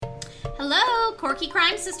Hello, Corky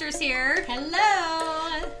Crime Sisters here.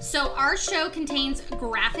 Hello. So our show contains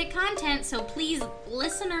graphic content, so please,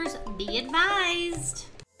 listeners, be advised.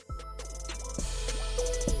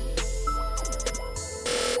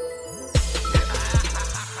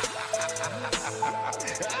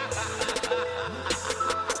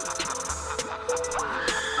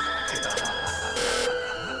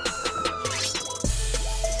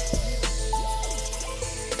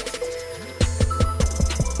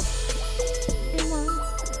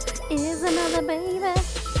 Is another baby,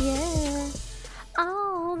 yeah.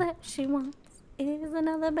 All that she wants is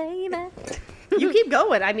another baby. You keep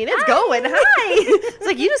going. I mean, it's going. Hi. It's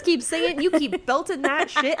like you just keep singing. You keep belting that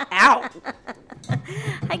shit out.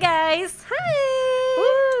 Hi, guys. Hi.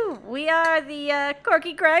 Woo. We are the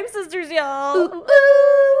Corky Crime Sisters, y'all. Ooh,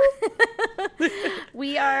 ooh.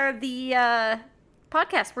 We are the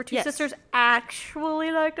podcast where two Yes. sisters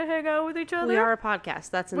actually like to hang out with each other. We are a podcast.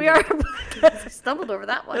 That's We are a podcast. I stumbled over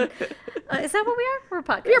that one. Is that what we are? We're a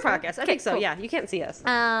podcast. We're a podcast. I Okay, think so. cool. Yeah, you can't see us.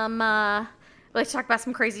 Let's talk about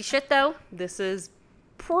some crazy shit, though. This is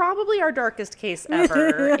probably our darkest case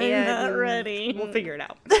ever. And not ready. We'll figure it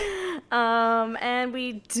out. And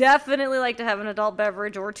we definitely like to have an adult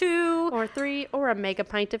beverage or two. Or 3, or a mega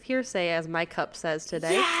pint of hearsay, as my cup says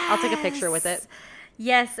today. I'll take a picture with it.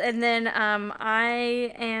 Yes, and then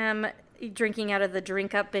I am drinking out of the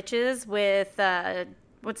Drink Up Bitches with,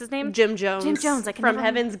 what's his name? Jim Jones. Jim Jones. I can from never-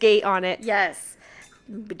 Heaven's Gate on it. Yes.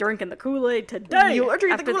 Be drinking the Kool-Aid today. You are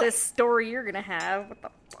drinking the after Kool-Aid. this story you're going to have. What the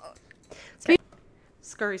fuck?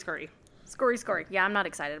 Scurry, scurry. Scory, scory. Yeah, I'm not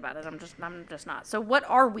excited about it. I'm just not. So what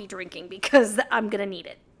are we drinking? Because I'm going to need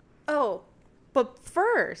it. Oh, but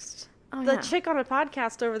first, Oh, the yeah. chick on a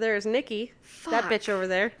podcast over there is Nikki. That Fuck. bitch over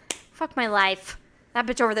there. Fuck my life. That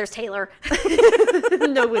bitch over there's Taylor.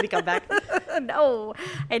 Nobody come back. No,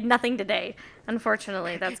 I had nothing today.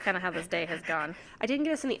 Unfortunately, that's kind of how this day has gone. I didn't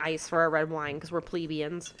get us any ice for our red wine because we're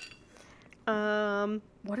plebeians.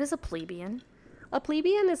 What is a plebeian? A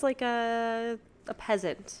plebeian is like a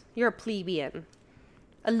peasant. You're a plebeian.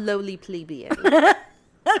 A lowly plebeian.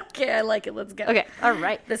 Okay, I like it. Let's go. Okay, all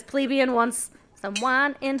right. This plebeian wants some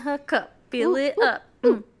wine in her cup. Fill Ooh, it ooh, up.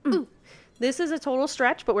 ooh. This is a total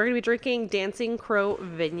stretch, but we're going to be drinking Dancing Crow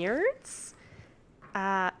Vineyards.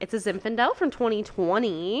 It's a Zinfandel from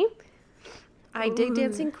 2020. I dig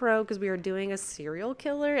Dancing Crow because we are doing a serial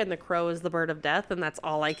killer, and the crow is the bird of death, and that's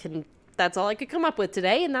all I could come up with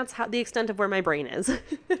today, and that's the extent of where my brain is.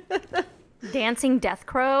 Dancing Death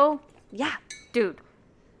Crow? Yeah. Dude,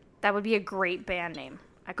 that would be a great band name.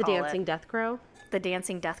 I The call Dancing it. Death Crow. The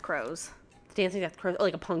Dancing Death Crows. The Dancing Death Crow,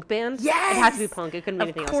 like a punk band? Yes! It has to be punk. It couldn't be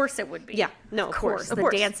anything Of course it would be. Yeah. No, of course. Of The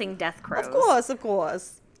course. Dancing Death Crows. Of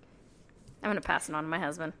course. I'm going to pass it on to my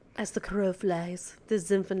husband. As the crow flies, the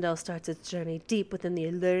Zinfandel starts its journey deep within the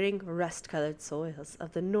alluring, rust-colored soils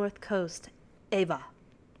of the north coast, Ava.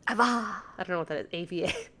 Ava. I don't know what that is.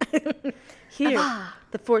 AVA. Here,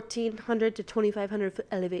 the 1,400 to 2,500 foot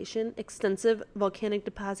elevation, extensive volcanic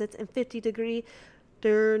deposits, and 50-degree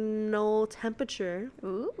diurnal temperature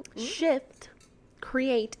Ooh. shift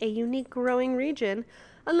create a unique growing region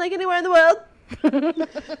unlike anywhere in the world.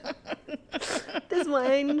 This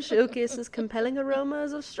wine showcases compelling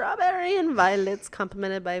aromas of strawberry and violets,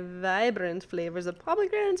 complemented by vibrant flavors of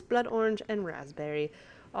pomegranates, blood orange, and raspberry,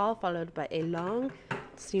 all followed by a long,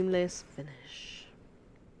 seamless finish.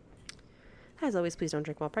 As always, please don't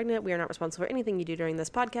drink while pregnant. We are not responsible for anything you do during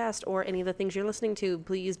this podcast or any of the things you're listening to.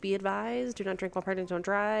 Please be advised. Do not drink while pregnant. Don't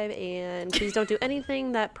drive. And please don't do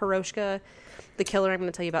anything that Peroshka, the killer I'm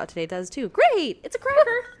going to tell you about today, does too. Great! It's a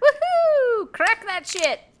cracker! Woohoo! Crack that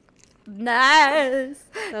shit. Nice.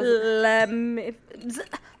 Let me...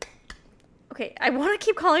 Okay, I want to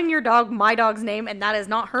keep calling your dog my dog's name, and that is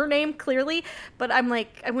not her name, clearly. But I'm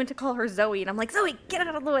like, I went to call her Zoe, and I'm like, Zoe, get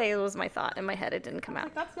out of the way. It was my thought in my head. It didn't come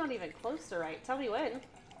out. That's not even close to right. Tell me when.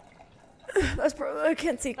 That's probably, I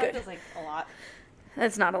can't see That good. feels like a lot.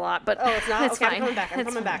 That's not a lot, but Oh, it's not? It's okay, fine. I'm coming back. I'm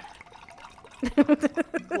It's coming fine.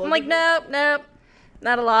 back. I'm like, nope,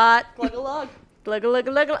 not a lot. Plug a lug.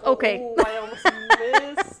 Look. Okay, Oh, I almost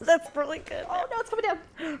missed. that's really good. Oh, no, it's coming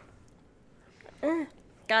down.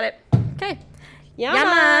 Got it. Okay.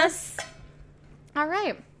 Yamas. All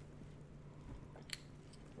right.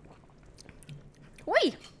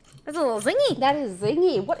 Wait, that's a little zingy. That is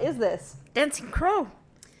zingy. What is this? Dancing Crow.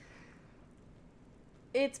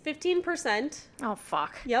 It's 15%. Oh,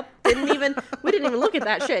 fuck. Yep. We didn't even look at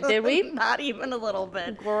that shit, did we? Not even a little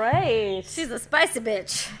bit. Great. She's a spicy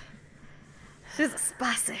bitch. She's a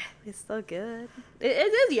spicy. It's so good. It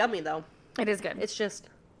is yummy, though. It is good. It's just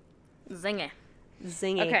Zingy.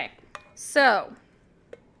 zingy. Okay. So,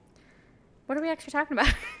 what are we actually talking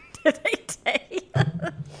about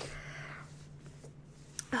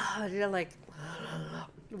Oh, you're like,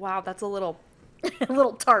 wow, that's a little A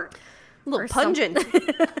little tart. little Or pungent. some-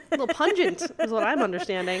 A little pungent is what I'm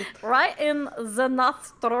understanding. Right in the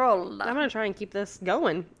nostril. I'm going to try and keep this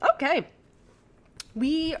going. Okay.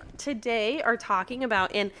 We today are talking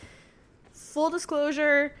about, in full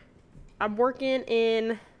disclosure, I'm working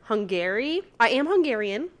in Hungary. I am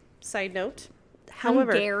Hungarian, side note.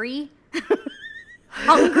 However, Hungary.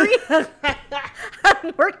 Hungry?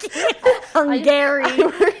 I'm working in Hungary.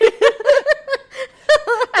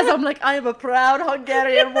 as I'm like, I am a proud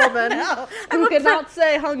Hungarian woman who cannot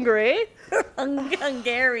say hungry.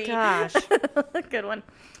 Hungary. Gosh. Good one.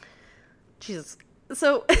 Jesus.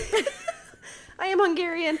 So, I am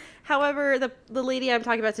Hungarian. However, the lady I'm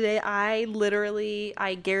talking about today, I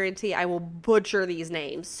guarantee I will butcher these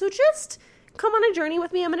names. So just come on a journey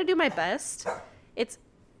with me. I'm going to do my best. It's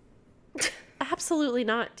absolutely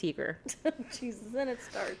not Tiger. Jesus, then it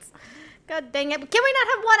starts. God dang it. Can we not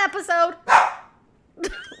have one episode?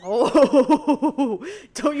 Oh,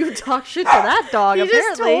 don't you talk shit to that dog, You apparently.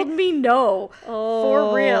 just told me no. Oh,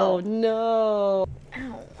 For real. No.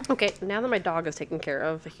 Ow. Okay, now that my dog is taken care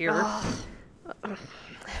of here.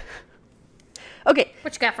 Okay,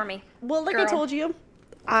 What you got for me? well, like I Girl. told you,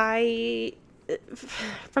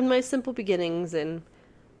 from my simple beginnings in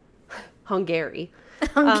Hungary.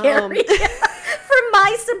 Hungary. From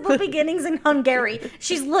my simple beginnings in Hungary.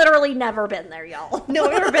 She's literally never been there, y'all. No,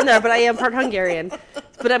 I've never been there, but I am part Hungarian.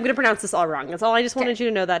 But I'm going to pronounce this all wrong. That's all. I just wanted you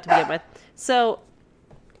to know that to begin with. So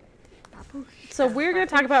we're going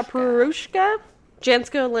to talk about Perushka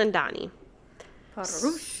Jansko Landani.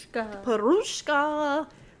 Parushka. Perushka.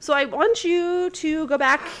 So I want you to go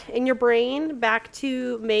back in your brain back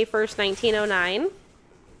to May 1st, 1909.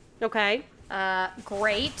 Okay?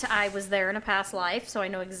 Great. I was there in a past life, so I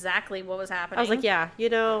know exactly what was happening. I was like, yeah, we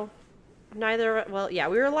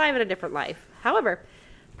were alive in a different life. However,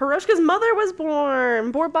 Perushka's mother was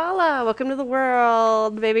born. Borbala, welcome to the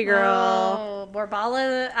world, baby girl. Oh,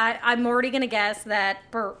 Borbala. I'm already going to guess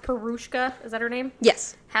that Perushka, is that her name?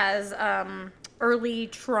 Yes. Has early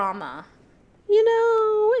trauma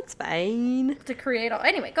It's fine. to create all.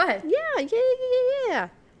 Anyway, go ahead. Yeah.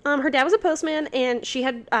 Her dad was a postman, and she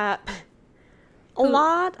had a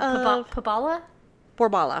lot of Pabala?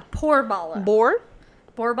 Borbala. Porbala.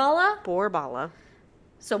 Borbala? Borbala.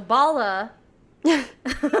 So Bala.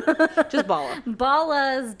 Just Bala.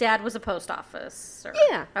 Bala's dad was a post officer.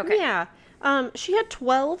 Yeah. Okay. Yeah. She had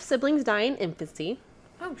 12 siblings die in infancy.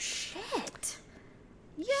 Oh, shit.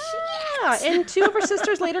 Yeah. And 2 of her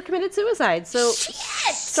sisters later committed suicide. So Shit.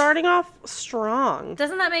 starting off strong.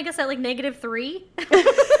 Doesn't that make us at like -3?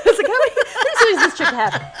 It's like, how many this chick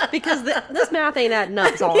have? Because this math ain't adding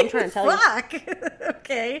up, is all I'm trying to tell you. Fuck.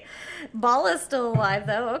 Okay. Bala's still alive,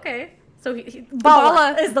 though. Okay. So Bala-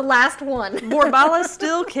 Bala is the last one. Borbala's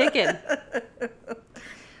still kicking.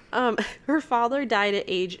 Her father died at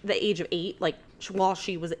the age of 8, like while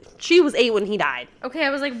she was 8 when he died. Okay, I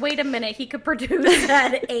was like, wait a minute. He could produce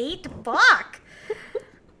at 8? Fuck.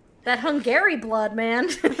 That Hungary blood, man.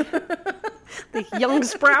 The young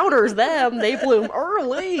sprouters, they bloom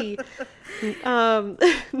early. No.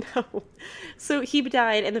 So he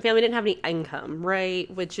died, and the family didn't have any income,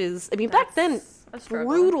 right? Which is, I mean, back then, That's a struggle.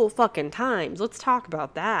 brutal fucking times. Let's talk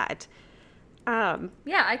about that. Yeah,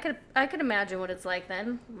 I could imagine what it's like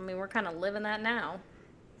then. I mean, we're kind of living that now.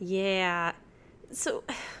 Yeah. So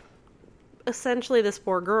essentially, this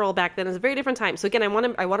poor girl back then is a very different time. So again, I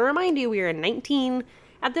want to remind you, we are in 19.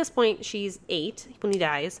 At this point, she's 8 when he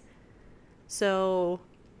dies. So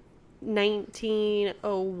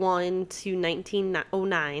 1901 to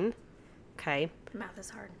 1909. Okay. Math is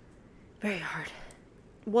hard. Very hard.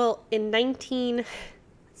 Well, in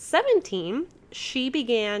 1917, she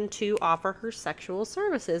began to offer her sexual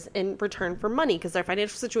services in return for money because their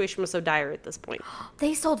financial situation was so dire at this point.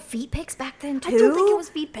 They sold feet pics back then, too? I don't think it was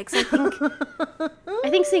feed pics. I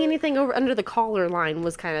think seeing anything over under the collar line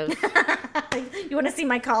was kind of. You want to see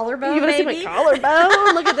my collarbone, You want to see baby? my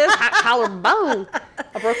collarbone? Look at this hot collarbone.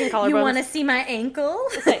 A broken collarbone. You want to see my ankle?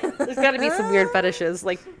 There's got to be some weird fetishes,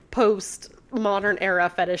 like post-modern era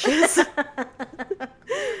fetishes.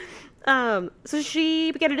 So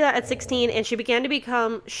she began to do that at 16, and she began to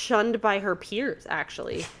become shunned by her peers,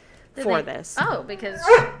 actually, this. Oh, because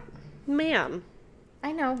Ma'am.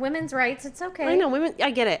 I know women's rights. It's okay. I know, women,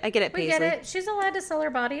 I get it, We Paisley. get it. She's allowed to sell her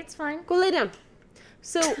body. It's fine. Go lay down.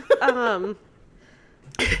 So,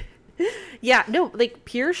 yeah, no, like,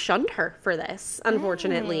 peers shunned her for this,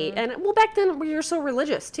 unfortunately. And, well, back then, we were so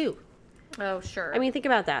religious, too. Oh, sure. I mean, think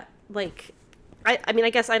about that. Like, I mean, I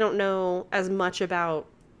guess I don't know as much about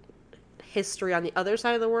history on the other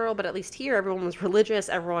side of the world, but at least here, everyone was religious.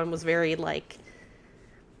 Everyone was very, like,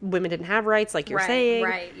 women didn't have rights, like you're saying.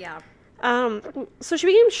 Right, yeah. So she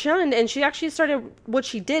became shunned, and she actually what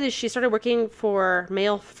she did is she started working for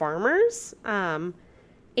male farmers, and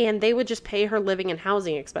they would just pay her living and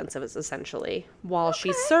housing expenses, essentially, while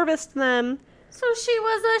she serviced them. So she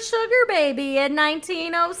was a sugar baby in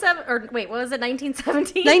 1907, or wait, what was it,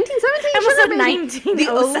 1917? 1917 I almost said sugar baby. 1917. The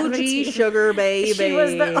OG sugar baby. She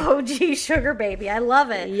was the OG sugar baby. I love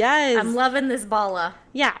it. Yes. I'm loving this balla.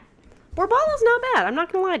 Yeah. Borbala's not bad. I'm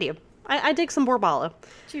not going to lie to you. I dig some Borbala.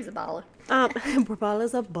 She's a balla.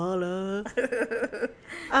 Borbala's a balla.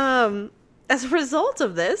 As a result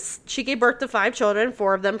of this, she gave birth to 5 children,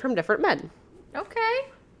 4 of them from different men. Okay.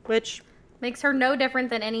 Which... makes her no different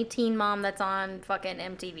than any teen mom that's on fucking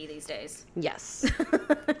MTV these days. yes.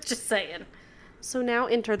 Just saying. So now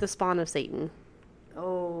enter the spawn of Satan.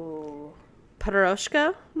 Oh.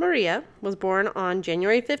 Peroshka Maria was born on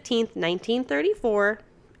January 15th, 1934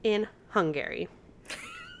 in Hungary.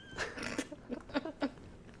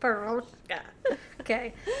 Peroshka.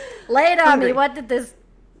 Okay. Lay it on me. What did this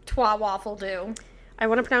twat waffle do? I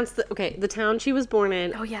want to pronounce the town she was born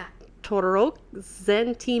in. Oh, yeah. Torok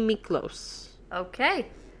Zentimiklos. Okay.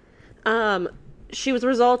 She was a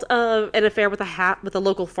result of an affair with a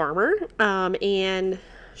local farmer, and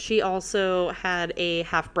she also had a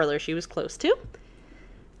half brother she was close to.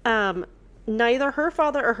 Neither her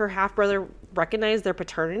father or her half brother recognized their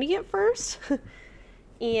paternity at first,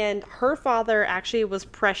 and her father actually was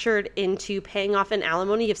pressured into paying off an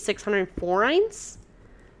alimony of 600 forints.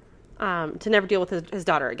 To never deal with his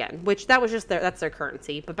daughter again, which that was just that's their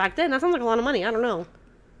currency. But back then, that sounds like a lot of money. I don't know.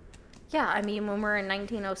 Yeah, I mean, when we're in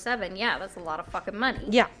 1907, yeah, that's a lot of fucking money.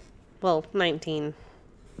 Yeah. Well,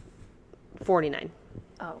 1949.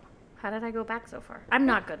 Oh, how did I go back so far? I'm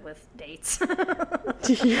not good with dates.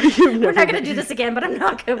 We're We're not going to do this again, but I'm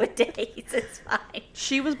not good with dates. It's fine.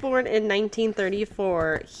 She was born in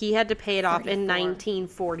 1934. He had to pay it off in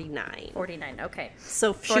 1949. 49, okay.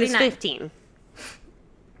 So 49. she was 15.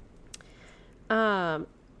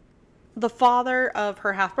 The father of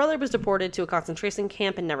her half-brother was deported to a concentration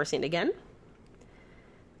camp and never seen again.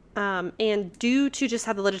 And due to just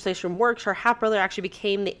how the legislation works, her half-brother actually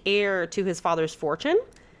became the heir to his father's fortune.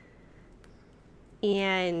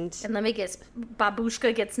 And let me guess,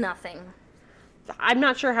 Babushka gets nothing. I'm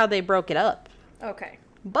not sure how they broke it up. Okay.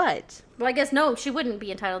 But... well, I guess no, she wouldn't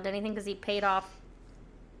be entitled to anything because he paid off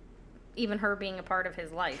even her being a part of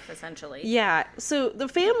his life, essentially. Yeah. So the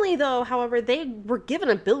family, though, however, they were given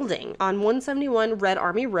a building on 171 Red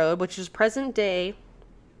Army Road, which is present day.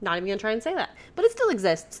 Not even going to try and say that. But it still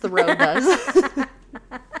exists. The road does.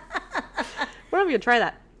 We're not going to try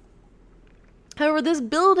that. However, this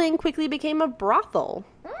building quickly became a brothel.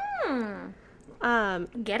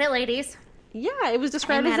 Get it, ladies. Yeah, it was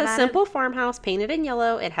described as a simple farmhouse painted in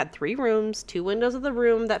yellow. It had 3 rooms, 2 windows of the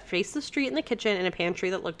room that faced the street in the kitchen, and a pantry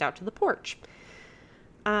that looked out to the porch.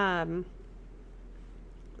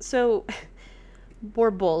 So,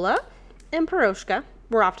 Borbola and Peroshka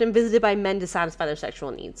were often visited by men to satisfy their sexual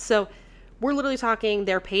needs. So, we're literally talking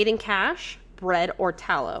they're paid in cash, bread, or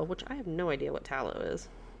tallow, which I have no idea what tallow is.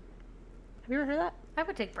 Have you ever heard of that? I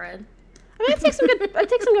would take bread. I mean, I'd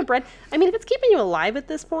take some good bread. I mean, if it's keeping you alive at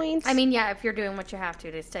this point. I mean, yeah, if you're doing what you have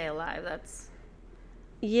to stay alive, that's...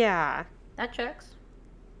 yeah. that checks.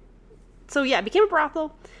 So, yeah, it became a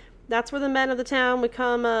brothel. That's where the men of the town would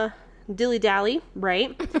come dilly-dally,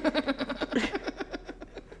 right?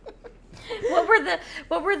 What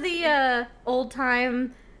were the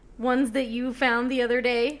old-time ones that you found the other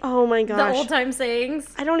day? Oh, my gosh. The old-time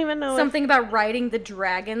sayings? I don't even know. Something about riding the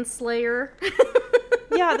dragon slayer.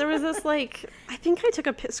 Yeah, there was this, like, I think I took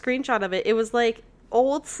a screenshot of it. It was, like,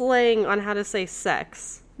 old slang on how to say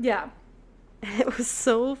sex. Yeah. And it was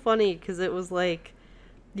so funny because it was, like,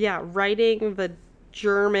 yeah, writing the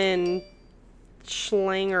German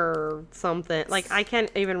slang or something. Like, I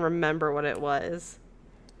can't even remember what it was.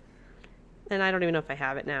 And I don't even know if I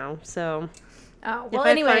have it now. So, well, if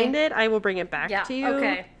anyway. I find it, I will bring it back to you.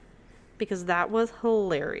 Okay. Because that was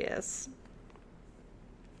hilarious.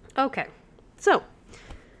 Okay. So,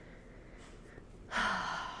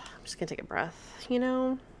 I'm just going to take a breath, you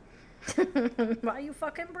know? Why are you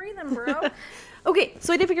fucking breathing, bro? Okay,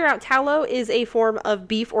 so I did figure out tallow is a form of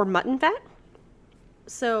beef or mutton fat.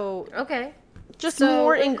 So, Okay. just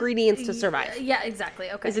more ingredients to survive. Yeah,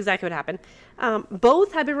 exactly. Okay. Is exactly what happened.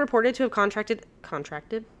 Both have been reported to have contracted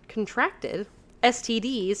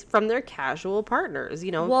STDs from their casual partners,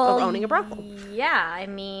 you know, of owning a brothel. Yeah, I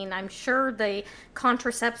mean, I'm sure the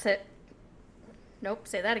contraceptive... Nope,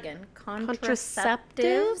 say that again.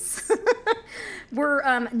 Contraceptives? Were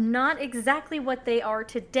not exactly what they are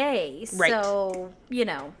today. Right. So,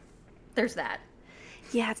 there's that.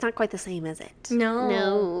 Yeah, it's not quite the same, is it? No.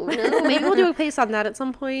 No. Maybe we'll do a case on that at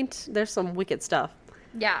some point. There's some wicked stuff.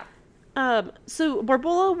 Yeah. So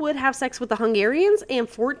Barbola would have sex with the Hungarians, and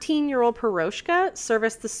 14-year-old Piroshka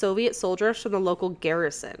serviced the Soviet soldiers from the local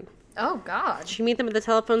garrison. Oh, God. She'd meet them at the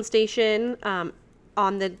telephone station on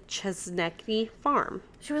the Chesnecki farm.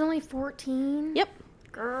 She was only 14? Yep.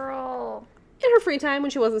 Girl. In her free time,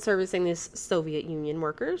 when she wasn't servicing these Soviet Union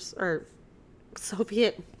workers, or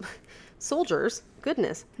Soviet soldiers,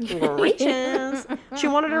 goodness gracious, she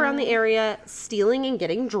wandered around the area stealing and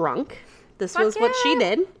getting drunk. This was what she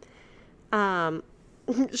did.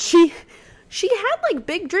 She had like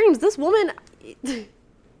big dreams. This woman,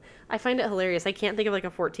 I find it hilarious. I can't think of like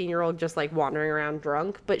a 14-year-old just like wandering around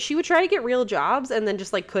drunk, but she would try to get real jobs and then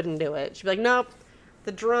just like couldn't do it. She'd be like, nope,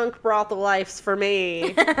 the drunk brothel life's for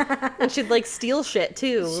me. And she'd like steal shit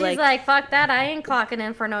too. She's like, fuck that. I ain't clocking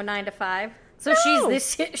in for no 9 to 5. So No.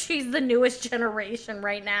 she's the newest generation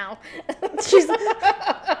right now. She's a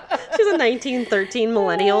 1913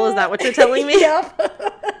 millennial. Is that what you're telling me? Yep.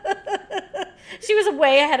 She was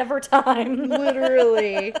way ahead of her time.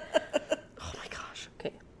 Literally. Oh my gosh.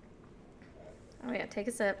 Okay. Oh yeah, take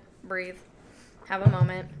a sip, breathe, have a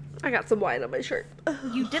moment. I got some wine on my shirt.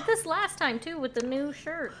 You did this last time too with the new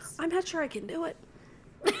shirts. I'm not sure I can do it.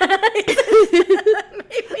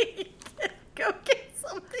 Maybe go get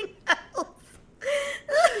something else.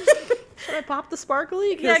 Should I pop the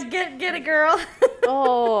sparkly? Yeah, get a girl.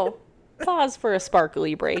 Oh, pause for a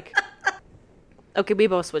sparkly break. Okay, we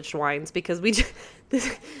both switched wines because we couldn't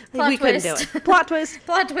do it. Plot twist.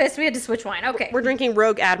 Plot twist. We had to switch wine. Okay. We're drinking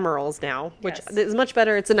Rogue Admirals now, which Yes. is much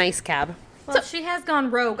better. It's a nice cab. Well, she has gone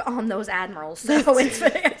rogue on those admirals, so I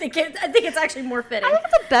think it's actually more fitting. I think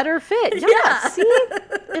it's a better fit. Yeah. Yeah.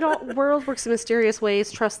 See, world works in mysterious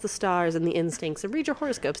ways. Trust the stars and the instincts, and read your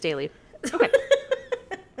horoscopes daily. Okay.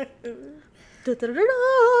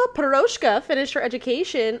 Piroshka finished her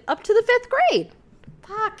education up to the 5th grade.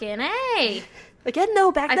 Fucking A. Again,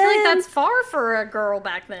 no, back I then. feel like that's far for a girl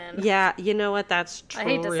back then. Yeah, you know what? That's true. I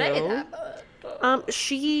hate to say that, but...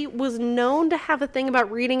 She was known to have a thing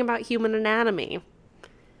about reading about human anatomy.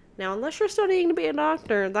 Now, unless you're studying to be a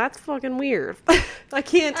doctor, that's fucking weird. I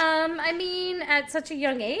can't... I mean, at such a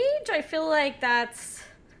young age, I feel like that's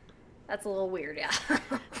a little weird, yeah.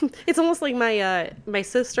 It's almost like my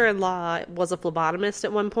sister-in-law was a phlebotomist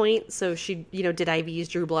at one point, so she, did IVs,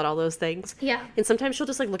 drew blood, all those things. Yeah. And sometimes she'll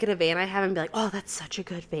just, like, look at a vein I have and be like, oh, that's such a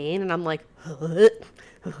good vein. And I'm like, huh?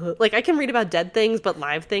 Like, I can read about dead things, but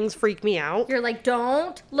live things freak me out. You're like,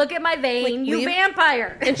 don't look at my vein, Like, you leave-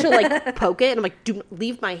 vampire. And she'll, like, poke it, and I'm like,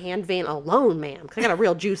 leave my hand vein alone, ma'am. 'Cause I got a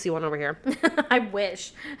real juicy one over here. I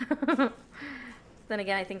wish. Then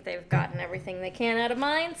again, I think they've gotten everything they can out of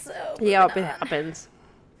mine, so... Yeah, maybe it not. happens.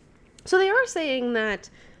 So they are saying that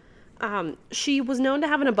she was known to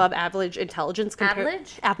have an above-average intelligence...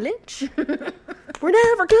 Average? Average? We're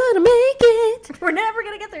never gonna make it! We're never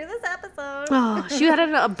gonna get through this episode. Oh, she had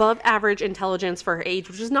an above-average intelligence for her age,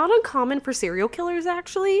 which is not uncommon for serial killers,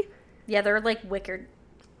 actually. Yeah, they're like wicked.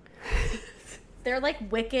 They're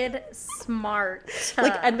like wicked smart.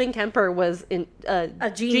 Like Edmund Kemper was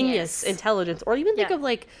A genius. intelligence. Or even think Yeah. of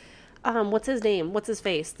like, what's his name? What's his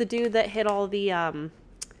face? The dude that hid all the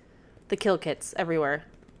kill kits everywhere.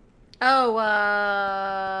 Oh,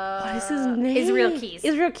 What is his name? Israel Keys.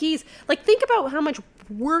 Israel Keys. Like, think about how much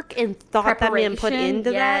work and thought that man put Preparation.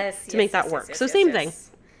 into Yes, that to make yes, that work. yes, So yes, same yes.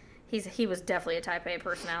 thing. He was definitely a Type A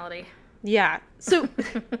personality. Yeah. So,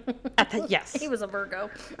 yes. He was a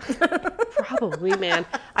Virgo. Probably, man.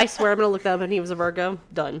 I swear I'm going to look that up and he was a Virgo.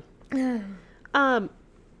 Done.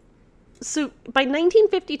 So, by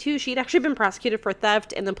 1952, she'd actually been prosecuted for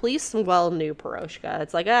theft, and the police well knew Piroshka.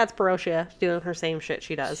 It's like, it's Piroshka doing her same shit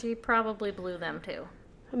she does. She probably blew them too.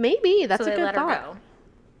 Maybe. That's So a they good let thought.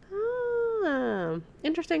 her go.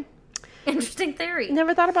 Interesting. Interesting theory.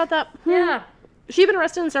 Never thought about that. Yeah. She'd been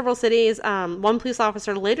arrested in several cities. One police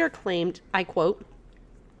officer later claimed, I quote,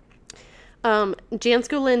 Jansko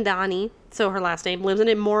Lindani, so her last name, lives an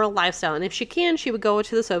immoral lifestyle, and if she can, she would go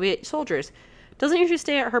to the Soviet soldiers. Doesn't usually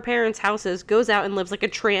stay at her parents' houses, goes out and lives like a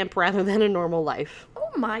tramp rather than a normal life. Oh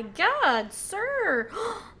my God, sir.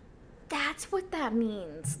 That's what that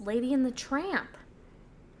means. Lady and the Tramp.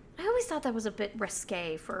 I always thought that was a bit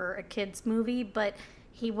risque for a kid's movie, but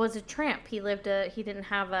he was a tramp. He didn't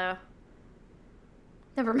have a...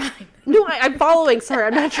 Never mind. No, I'm following. Sorry,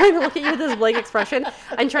 I'm not trying to look at you with this blank expression.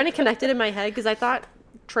 I'm trying to connect it in my head because I thought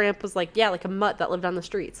tramp was like a mutt that lived on the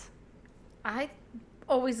streets.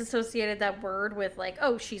 always associated that word with like,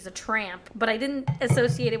 oh, she's a tramp, but I didn't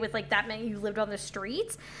associate it with like that meant you lived on the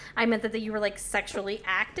streets. I meant that you were like sexually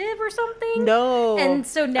active or something. No. And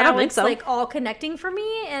so I don't now think it's so. like all connecting for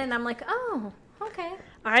me, and I'm like, oh, okay.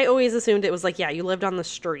 I always assumed it was like, yeah, you lived on the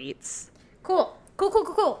streets. Cool.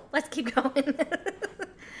 Let's keep going.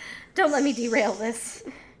 Don't let me derail this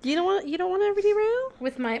You don't want to derail?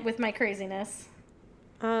 with my craziness.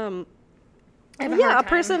 Yeah, I have a a hard time.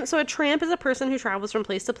 person. So a tramp is a person who travels from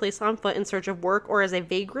place to place on foot in search of work or as a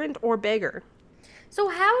vagrant or beggar. So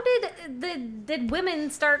how did women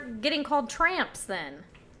start getting called tramps then?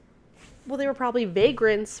 Well, they were probably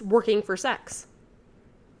vagrants working for sex.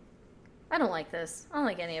 I don't like this. I don't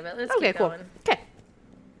like any of it. Let's Okay, keep cool. going. Okay.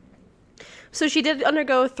 So she did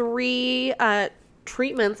undergo 3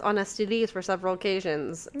 treatments on STDs for several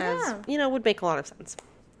occasions, as, Yeah. would make a lot of sense.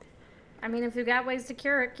 I mean, if you got ways to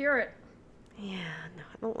cure it, cure it. Yeah, no,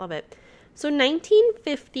 I don't love it. So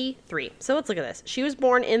 1953. So let's look at this. She was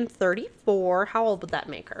born in 34. How old would that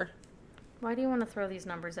make her? Why do you want to throw these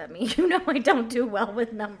numbers at me? You know I don't do well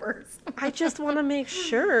with numbers. I just want to make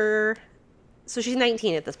sure. So she's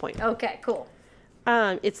 19 at this point. Okay, cool.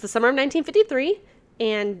 It's the summer of 1953,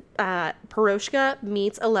 and Piroshka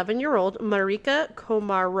meets 11-year-old Marika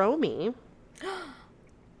Komaromi.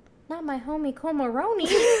 Not my homie Komaroni.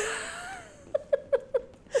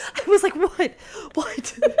 I was like, what?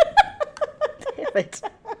 What? Damn it.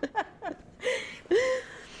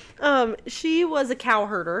 She was a cow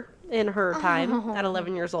herder in her time at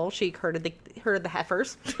 11 years old. She herded the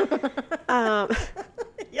heifers.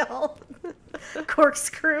 Y'all.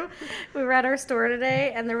 Corkscrew. We were at our store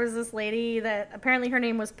today, and there was this lady that apparently her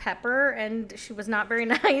name was Pepper, and she was not very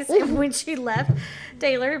nice. And when she left,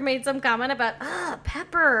 Taylor made some comment about,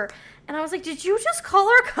 Pepper. And I was like, did you just call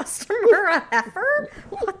our customer a heifer?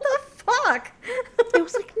 What the fuck? I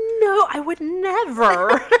was like, no, I would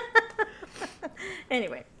never.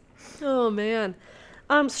 Anyway. Oh, man.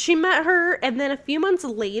 So she met her, and then a few months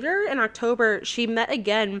later, in October, she met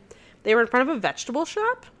again. They were in front of a vegetable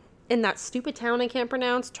shop in that stupid town I can't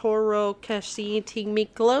pronounce,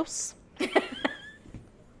 Torokeshitingmiklos.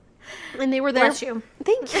 And they were there. Bless you.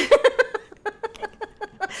 Thank you.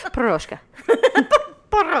 Piroshka.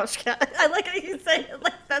 Poroshka. I like how you say it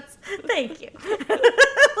like that's... Thank you.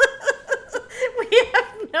 We have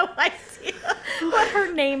no idea what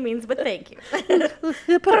her name means, but thank you.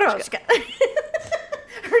 Poroshka.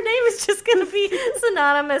 Her name is just going to be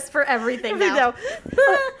synonymous for everything now.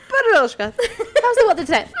 Piroshka. How's the weather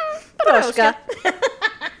today? Piroshka.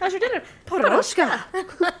 How's your dinner? Piroshka.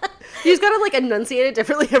 You just gotta like enunciate it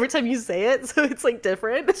differently every time you say it, so it's like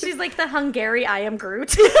different. She's like the Hungary I am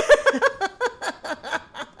Groot.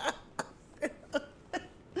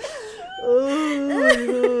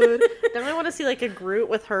 Oh, God. Now I want to see like a Groot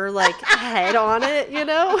with her like head on it, you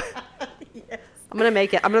know? Yes. I'm gonna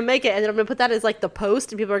make it, and then I'm gonna put that as like the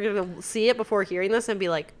post, and people are gonna see it before hearing this and be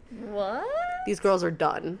like, What? these girls are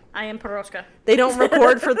done. I am Poroshka. They don't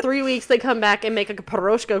record for 3 weeks, they come back and make a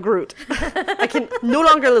Piroshka Groot. I can no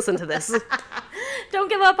longer listen to this. Don't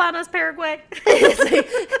give up on us, Paraguay.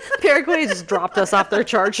 Paraguay just dropped us off their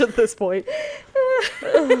charts at this point.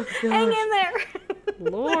 Oh, Hang in there.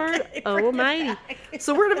 Lord Okay, almighty.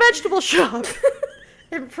 So we're at a vegetable shop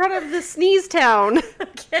in front of the sneeze town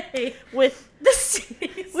Okay. with The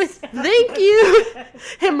sneeze. thank you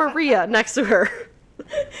and Maria next to her.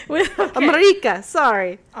 With okay. America,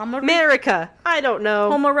 sorry. Amari- America. I don't know.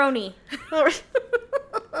 Homeroni. All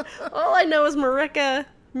I know is Marika,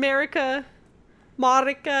 Marika.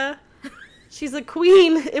 She's a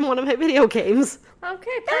queen in one of my video games.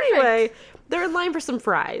 Okay, perfect. Anyway, they're in line for some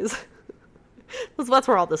fries. That's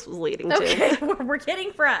where all this was leading to. Okay, we're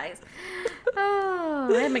getting fries. Oh,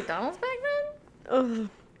 they had McDonald's back then? Ugh.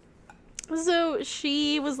 So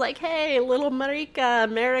she was like, hey, little Marika,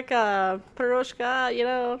 America, Piroshka,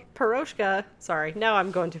 Piroshka. Sorry, now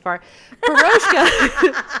I'm going too far.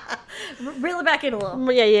 Piroshka. Reel it back in a little.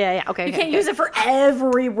 Yeah. Okay. You can't use it for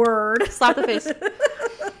every word. Slap the face.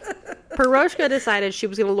 Piroshka decided she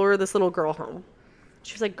was going to lure this little girl home.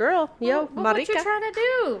 She was like, girl, yo, What you Marika. trying to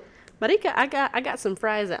do? Marika, I got some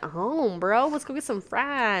fries at home, bro. Let's go get some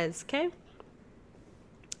fries, okay?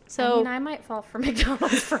 So I mean, I might fall for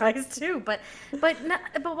McDonald's fries too, but why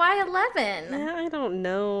 11? I don't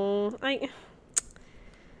know.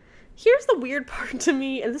 Here's the weird part to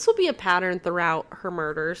me, and this will be a pattern throughout her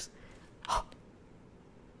murders.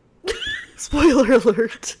 Spoiler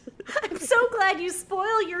alert. I'm so glad you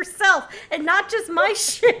spoil yourself and not just my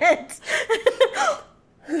shit.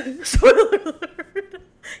 Spoiler alert.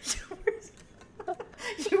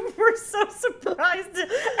 You were so surprised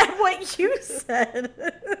at what you said.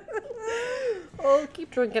 Okie Keep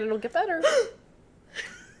drinking, it'll get better.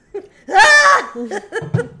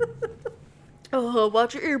 Oh,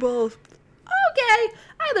 watch your earballs. Okay.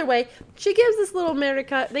 Either way, she gives this little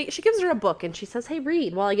America, she gives her a book and she says, hey,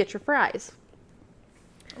 read while I get your fries.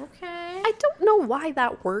 Okay. I don't know why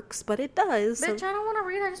that works, but it does. Bitch, I don't want to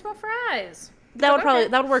read. I just want fries. That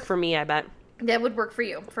would work for me, I bet. That would work for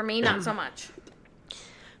you. For me, not so much.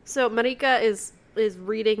 So Marika is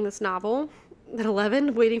reading this novel at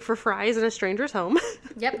 11, waiting for fries in a stranger's home.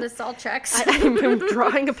 Yep, this all checks. I'm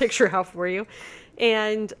drawing a picture out for you.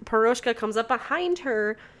 And Piroshka comes up behind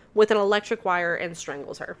her with an electric wire and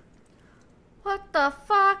strangles her. What the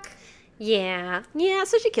fuck? Yeah,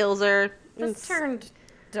 so she kills her. This turned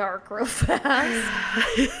dark real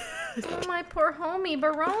fast. Oh, my poor homie,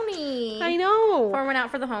 Baroni. I know. Pour one out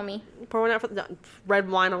for the homie. Pour one out for the red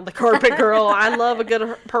wine on the carpet, girl. I love a good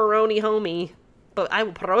Peroni homie. But I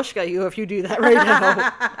will Piroshka you if you do that right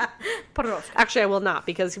now. Piroshka. Actually, I will not,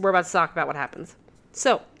 because we're about to talk about what happens.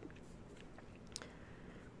 So,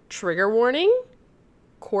 trigger warning,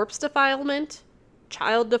 corpse defilement,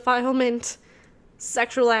 child defilement,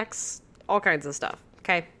 sexual acts, all kinds of stuff.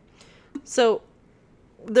 Okay? So,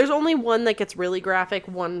 there's only one that gets really graphic,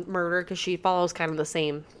 one murder, because she follows kind of the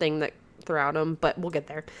same thing that throughout them, but we'll get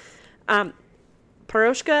there.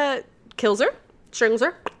 Piroshka kills her, strangles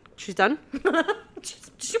her. She's done.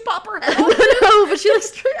 She pop her head off. No, but she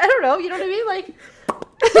looks, I don't know, you know what I mean? Like, I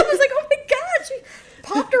was like, oh my god, she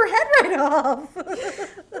popped her head right off.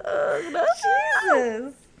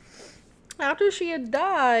 Jesus. After she had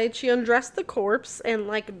died, she undressed the corpse and,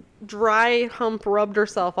 like, dry hump rubbed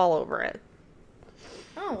herself all over it.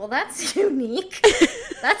 Oh, well, that's unique.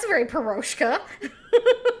 That's very Piroshka.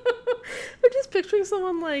 I'm just picturing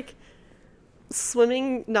someone, like,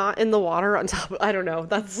 swimming not in the water on top of, I don't know.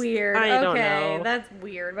 That's weird. I don't know. That's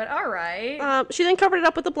weird, but all right. She then covered it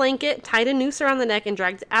up with a blanket, tied a noose around the neck, and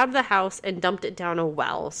dragged it out of the house and dumped it down a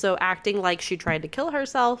well. So acting like she tried to kill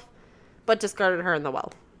herself, but discarded her in the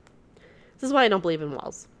well. This is why I don't believe in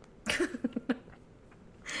wells.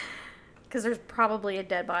 Because there's probably a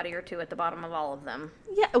dead body or two at the bottom of all of them.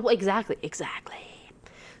 Yeah, well, exactly.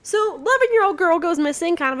 So, 11-year-old girl goes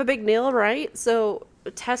missing, kind of a big deal, right? So,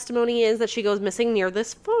 testimony is that she goes missing near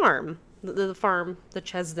this farm. The farm, the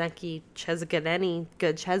Chesnecki,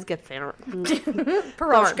 good Chesget farm.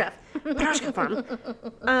 Piroshka. Piroshka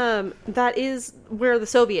farm. That is where the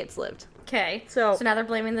Soviets lived. Okay. So now they're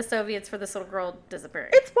blaming the Soviets for this little girl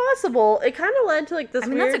disappearing. It's possible. It kind of led to, like, this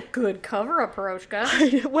weird... that's a good cover-up,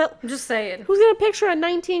 Piroshka. Well, I'm just saying. Who's going to picture a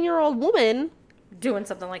 19-year-old woman... doing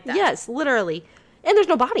something like that? Yes, literally. And there's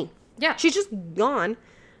no body. Yeah. She's just gone.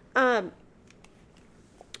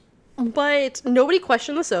 But nobody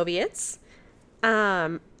questioned the Soviets.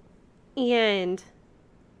 And...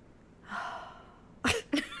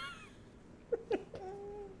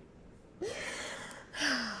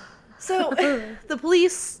 So, the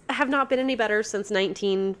police have not been any better since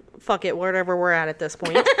whatever we're at this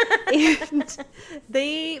point. And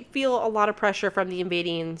they feel a lot of pressure from the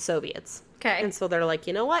invading Soviets. Okay. And so they're like,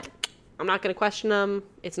 you know what? I'm not going to question them.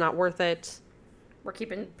 It's not worth it. We're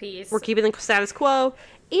keeping peace. We're keeping the status quo.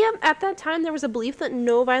 And at that time, there was a belief that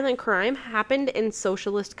no violent crime happened in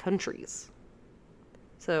socialist countries.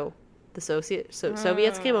 So, the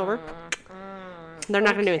Soviets came over. They're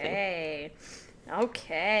not going to do anything.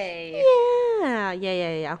 Okay.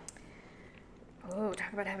 Yeah. Oh,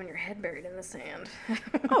 talk about having your head buried in the sand.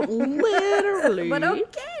 Oh, literally. But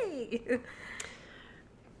okay.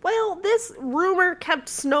 Well, this rumor kept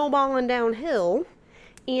snowballing downhill,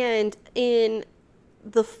 and in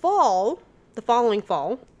the following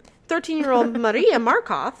fall, 13-year-old Maria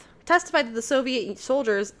Markov testified that the Soviet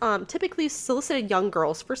soldiers typically solicited young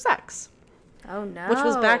girls for sex. Oh, no. Which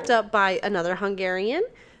was backed up by another Hungarian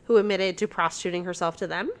who admitted to prostituting herself to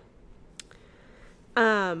them.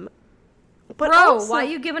 But Bro, also, why are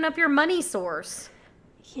you giving up your money source?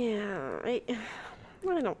 Yeah, I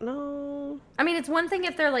don't know. I mean, it's one thing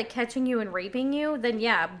if they're, like, catching you and raping you, then,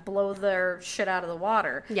 yeah, blow their shit out of the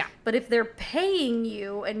water. Yeah. But if they're paying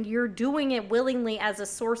you and you're doing it willingly as a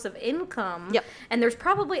source of income, Yep. and there's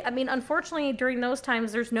probably, I mean, unfortunately, during those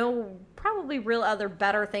times, there's no probably real other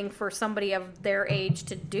better thing for somebody of their age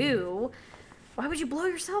to do, why would you blow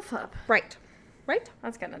yourself up? Right.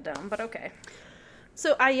 That's kind of dumb, but okay.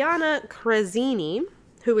 So Ayana Krasini,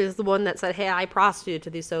 who is the one that said, hey, I prostituted to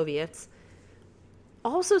these Soviets,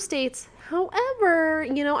 also states, however,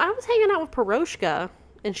 I was hanging out with Piroshka,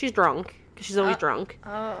 and she's drunk, because she's always drunk.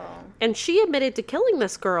 Oh. And she admitted to killing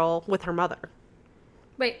this girl with her mother.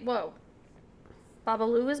 Wait, whoa.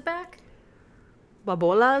 Babalu is back?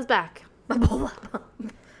 Babola is back. Babola.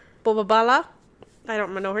 Bobabala? I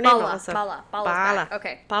don't know her name. Bala. Also. Bala's back.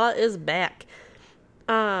 Okay. Bala is back.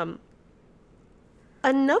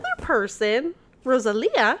 Another person,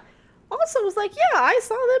 Rosalia, also was like, yeah, I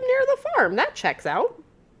saw them near the farm. That checks out.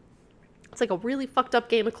 It's like a really fucked up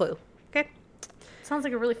game of Clue. Okay? Sounds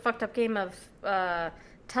like a really fucked up game of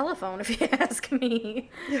telephone, if you ask me.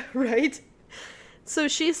 Yeah, right? So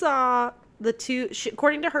she saw the two,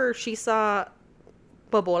 according to her, she saw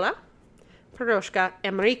Bobola, Peroshka,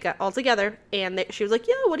 and Marika all together. And she was like,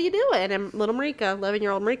 yo, what are you doing? And little Marika,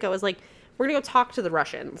 11-year-old Marika, was like, we're going to go talk to the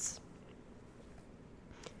Russians.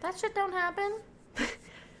 That shit don't happen.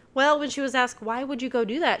 Well, when she was asked, why would you go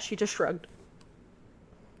do that? She just shrugged.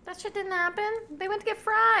 That shit didn't happen. They went to get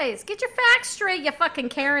fries. Get your facts straight, you fucking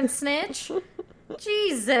Karen snitch.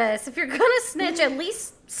 Jesus. If you're gonna snitch, at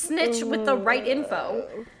least snitch with the right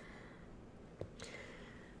info.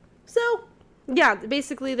 So, yeah,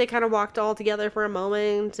 basically they kind of walked all together for a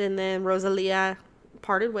moment, and then Rosalia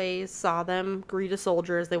parted ways, saw them greet a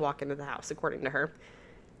soldier as they walk into the house, according to her.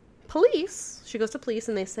 She goes to police,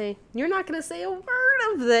 and they say, you're not going to say a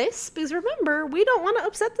word of this, because remember, we don't want to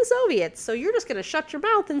upset the Soviets, so you're just going to shut your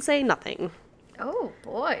mouth and say nothing. Oh,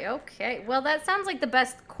 boy, okay. Well, that sounds like the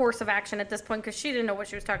best course of action at this point, because she didn't know what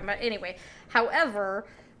she was talking about anyway. However,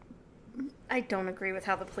 I don't agree with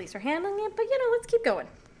how the police are handling it, but, let's keep going.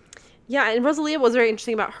 Yeah, and Rosalia, what's very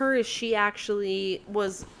interesting about her is she actually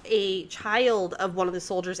was a child of one of the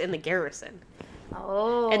soldiers in the garrison.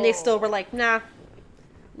 Oh. And they still were like, nah,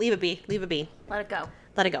 leave it be. Let it go.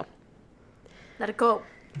 Let it go. Let it go.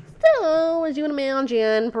 So, as you can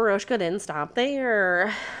imagine, Peroshka didn't stop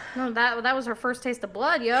there. No, that was her first taste of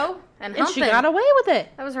blood, yo. And And she humping. got away with it.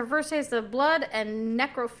 That was her first taste of blood and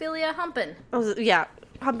necrophilia humping. Yeah,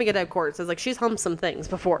 humping a dead corpse. It's like she's humped some things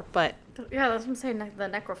before, but... Yeah, that's what I'm saying, the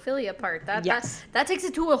necrophilia part. Yes. That takes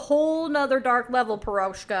it to a whole nother dark level,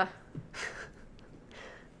 Peroshka.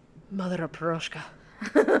 Mother of Peroshka.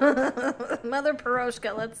 Mother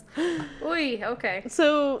Peroshka, let's... Oy, okay.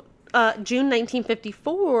 So, June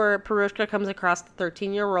 1954, Peroshka comes across the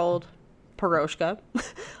 13-year-old Peroshka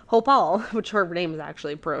Hopal, which her name is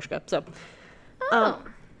actually Peroshka. So,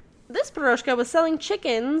 this Peroshka was selling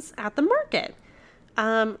chickens at the market.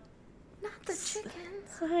 Not the chickens.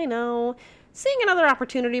 I know. Seeing another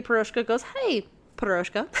opportunity, Peroshka goes, hey,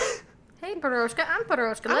 Peroshka. Hey, Peroshka, I'm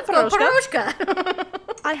Peroshka. I'm Let's go, Peroshka. Peroshka.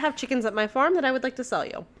 I have chickens at my farm that I would like to sell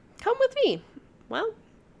you. Come with me. Well,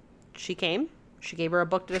 she came. She gave her a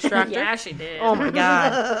book to distract her. Yeah, she did. Oh my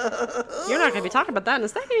god. You're not going to be talking about that in a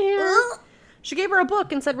second here. She gave her a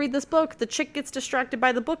book and said, read this book. The chick gets distracted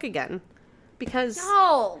by the book again. Because...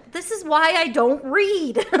 No, this is why I don't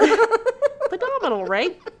read. phenomenal,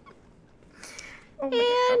 right?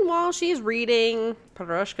 Oh And while she's reading,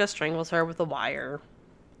 Peroshka strangles her with a wire.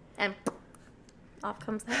 And off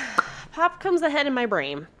comes that. Pop comes the head in my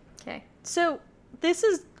brain. Okay. So, this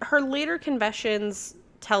is her later confessions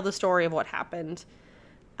tell the story of what happened.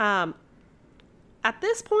 At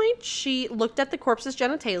this point, she looked at the corpse's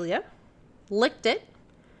genitalia, licked it,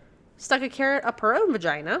 stuck a carrot up her own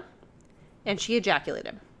vagina, and she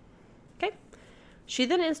ejaculated. Okay? She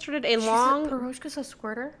then inserted a long... Peroshka's a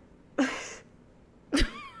squirter? Is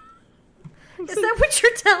that what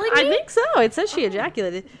you're telling me? I think so. It says she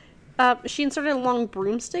ejaculated. She inserted a long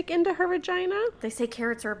broomstick into her vagina. They say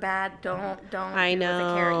carrots are bad. Don't I do it with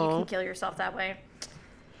a carrot. You know. can kill yourself that way.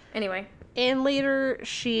 Anyway. And later,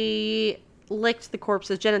 she licked the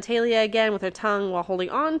corpse's genitalia again with her tongue while holding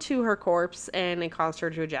on to her corpse, and it caused her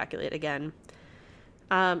to ejaculate again.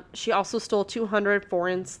 She also stole 200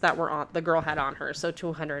 forints that the girl had on her, so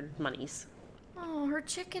 200 monies. Oh, her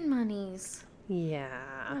chicken monies. Yeah.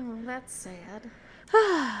 Oh, that's sad.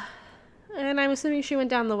 And I'm assuming she went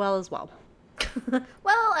down the well as well.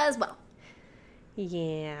 Well, as well.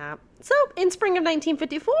 Yeah. So, in spring of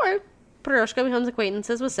 1954, Peroshka becomes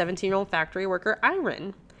acquaintances with 17-year-old factory worker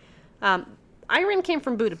Irene. Irene came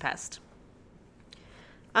from Budapest.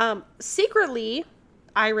 Secretly,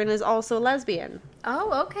 Irene is also a lesbian.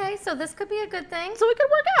 Oh, okay. So this could be a good thing. So it could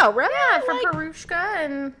work out, right? Yeah, from Like- Perushka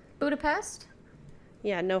and Budapest.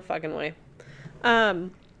 Yeah, no fucking way.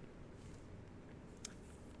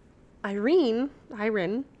 Irene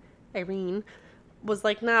was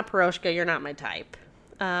like, nah, Peroshka, you're not my type.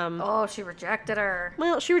 Oh, she rejected her.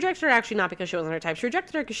 Well, she rejected her actually not because she wasn't her type. She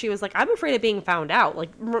rejected her because she was like, I'm afraid of being found out. Like,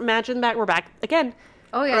 imagine that we're back again.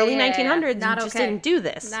 Oh, yeah, early yeah, yeah, 1900s. Not You just okay. didn't do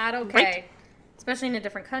this. Not okay. Right? Especially in a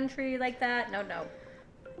different country like that. No.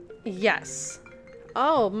 Yes.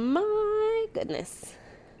 Oh my goodness.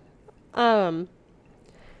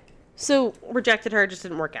 So rejected her, just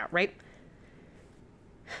didn't work out, right?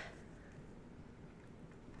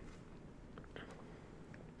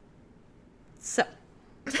 So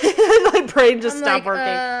brain just I'm stopped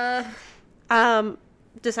like, working.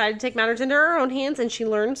 Decided to take matters into her own hands, and she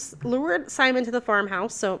lured Simon to the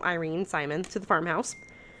farmhouse, so Irene, Simon, to the farmhouse,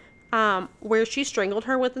 where she strangled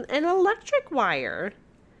her with an electric wire.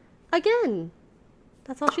 Again,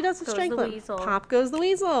 that's all she does is Goes strangle the him. weasel. Pop goes the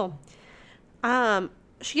weasel.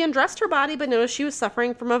 She undressed her body, but noticed she was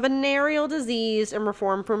suffering from a venereal disease and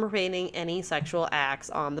refrained from performing any sexual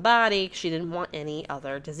acts on the body. She didn't want any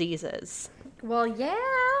other diseases. well, yeah.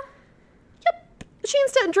 She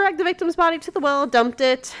instead dragged the victim's body to the well, dumped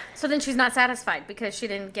it. So then she's not satisfied because she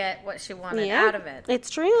didn't get what she wanted out of it.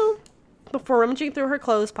 It's true. Before rummaging through her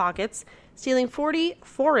clothes pockets, stealing 40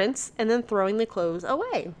 forints, and then throwing the clothes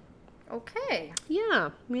away. Okay.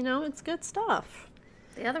 Yeah, it's good stuff.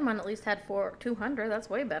 The other one at least had 200. That's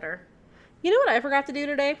way better. You know what I forgot to do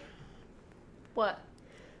today? What?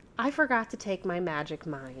 I forgot to take my magic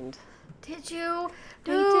mind. Did you? I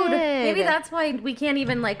Dude, did. maybe that's why we can't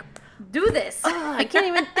even, do this. I can't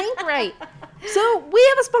even think right. So we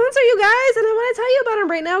have a sponsor, you guys, and I want to tell you about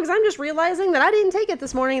him right now because I'm just realizing that I didn't take it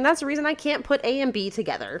this morning, and that's the reason I can't put A and B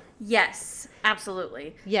together. Yes,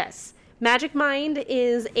 absolutely. Yes. Magic Mind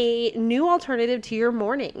is a new alternative to your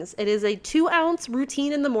mornings. It is a 2-ounce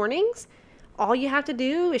routine in the mornings. All you have to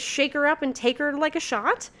do is shake her up and take her like a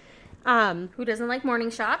shot. Who doesn't like morning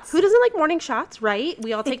shots? Who doesn't like morning shots, right?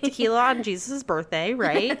 We all take tequila on Jesus' birthday,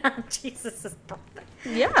 right? Jesus' birthday.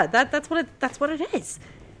 Yeah, that's what it is.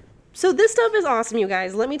 So this stuff is awesome, you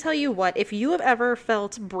guys. Let me tell you what, if you have ever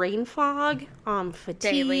felt brain fog, fatigued,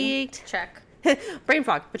 Daily. Check. brain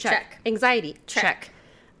fog, but check. Anxiety, Check.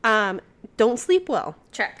 don't sleep well,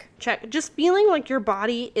 Check. check. Just feeling like your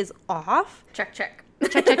body is off, Check. check.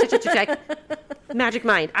 Magic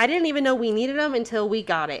Mind. I didn't even know we needed them until we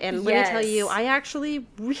got it, and let me tell you, Yes. I actually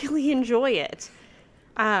really enjoy it.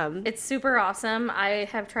 It's super awesome. I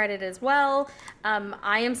have tried it as well.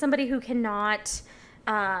 I am somebody who cannot.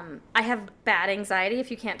 I have bad anxiety,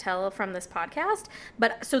 if you can't tell from this podcast.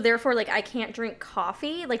 But so therefore, I can't drink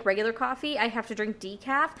coffee, regular coffee. I have to drink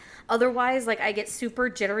decaf. Otherwise, I get super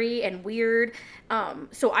jittery and weird.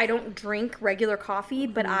 So I don't drink regular coffee,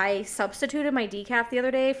 but I substituted my decaf the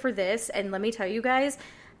other day for this. And let me tell you guys,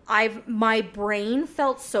 my brain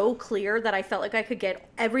felt so clear that I felt like I could get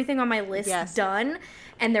everything on my list done.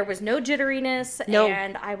 And there was no jitteriness. No.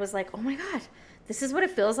 And I was like, oh my God. This is what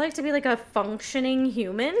it feels like to be a functioning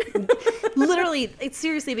human. Literally, it's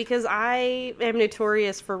seriously because I am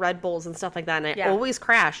notorious for Red Bulls and stuff like that, and I always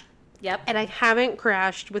crash. Yep. And I haven't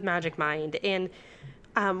crashed with Magic Mind. And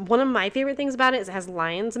one of my favorite things about it is it has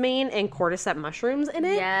lion's mane and cordyceps mushrooms in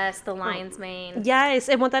it. Yes, the lion's mane. Yes,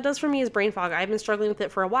 and what that does for me is brain fog. I've been struggling with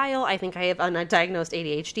it for a while. I think I have undiagnosed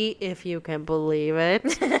ADHD, if you can believe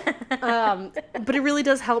it. But it really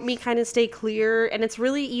does help me kind of stay clear, and it's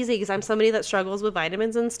really easy because I'm somebody that struggles with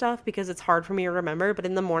vitamins and stuff because it's hard for me to remember. But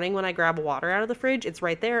in the morning when I grab water out of the fridge, it's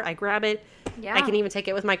right there. I grab it. Yeah. I can even take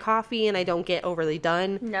it with my coffee, and I don't get overly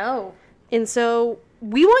done. No. And so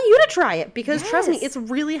we want you to try it because trust me, Yes. it's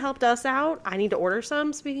really helped us out. I need to order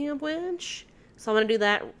some, speaking of which. So I'm going to do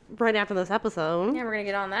that right after this episode. Yeah, we're going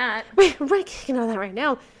to get on that. We're kicking on that right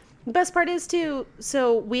now. The best part is, too,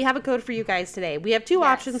 so we have a code for you guys today. We have two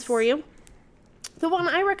options for you. The one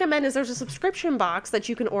I recommend is there's a subscription box that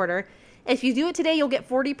you can order. If you do it today, you'll get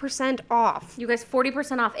 40% off. You guys,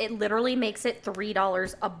 40% off. It literally makes it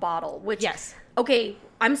 $3 a bottle, which... Yes. Okay,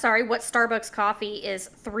 I'm sorry. What Starbucks coffee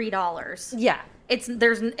is $3? Yeah.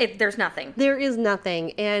 There's nothing. There is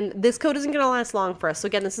nothing, and this code isn't going to last long for us. So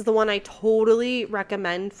again, this is the one I totally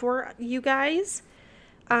recommend for you guys.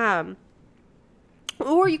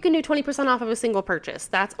 Or you can do 20% off of a single purchase.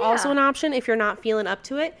 That's also an option if you're not feeling up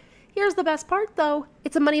to it. Here's the best part, though.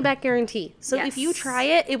 It's a money-back guarantee. So if you try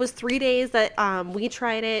it, it was 3 days that we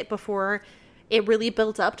tried it before it really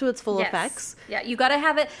built up to its full effects. Yeah, you got to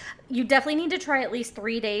have it. You definitely need to try at least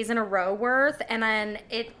 3 days in a row worth, and then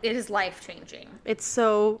it is life-changing. It's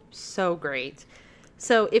so, so great.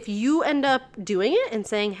 So if you end up doing it and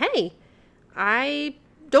saying, hey, I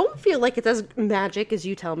don't feel like it's as magic as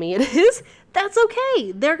you tell me it is, that's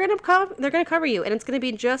okay. They're gonna cover you, and it's gonna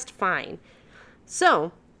be just fine.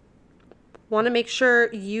 So, want to make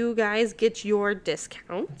sure you guys get your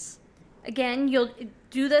discounts. Again, you'll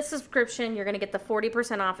do the subscription. You're going to get the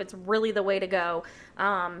 40% off. It's really the way to go.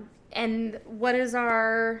 And what is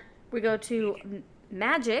we go to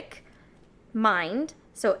Magic Mind.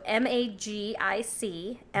 So MAGICMIND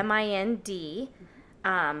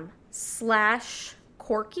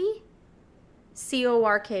 /Corky.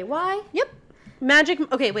 CORKY. Yep.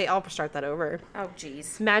 Okay, wait, I'll start that over. Oh,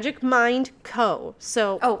 geez. Magic Mind Co.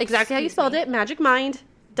 So, exactly how you spelled it, magicmind.co.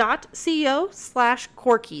 Corky,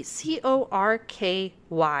 Corky,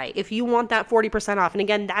 if you want that 40% off. And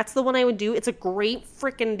again, that's the one I would do. It's a great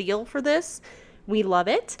freaking deal for this. We love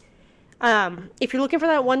it. If you're looking for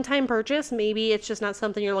that one-time purchase, maybe it's just not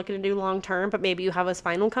something you're looking to do long-term, but maybe you have a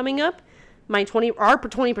final coming up. Our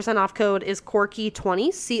 20% off code is Corky20,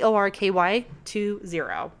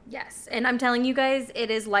 CORKY20. Yes, and I'm telling you guys,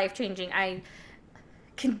 it is life-changing. I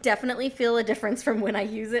can definitely feel a difference from when I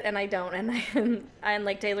use it and I don't. And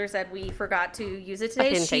like Taylor said, we forgot to use it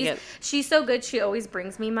today. She's so good. She always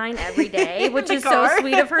brings me mine every day, which is so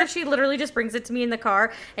sweet of her. She literally just brings it to me in the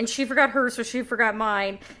car, and she forgot hers, so she forgot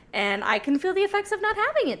mine. And I can feel the effects of not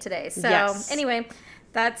having it today. So anyway,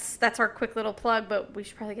 that's our quick little plug, but we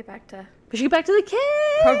should probably get back to... We should get back to the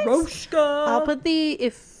kids. Piroshka. I'll put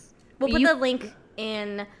We'll put the link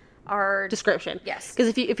in our... description. Yes.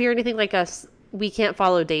 Because if you're anything like us, we can't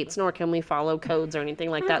follow dates, nor can we follow codes or anything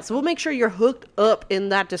like that. So we'll make sure you're hooked up in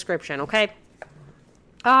that description, okay?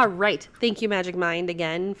 All right. Thank you, Magic Mind,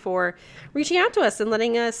 again, for reaching out to us and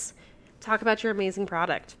letting us talk about your amazing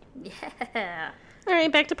product. Yeah. All right,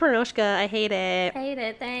 back to Piroshka. I hate it. Hate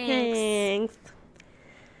it. Thanks.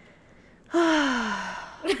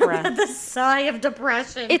 The sigh of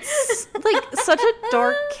depression. It's like such a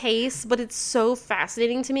dark case, but it's so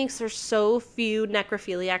fascinating to me because there's so few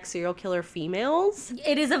necrophiliac serial killer females.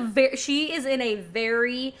 It is she is in a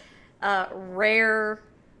very rare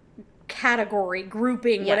category,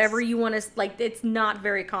 grouping, whatever you want to, like, it's not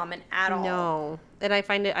very common at all. No. And I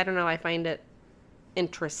find it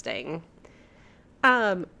interesting.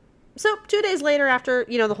 So 2 days later, after,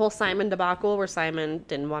 the whole Simon debacle where Simon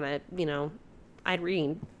didn't want to,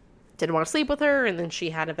 Irene didn't want to sleep with her, and then she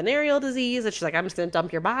had a venereal disease, and she's like, I'm just going to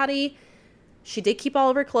dump your body. She did keep all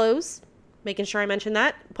of her clothes, making sure I mentioned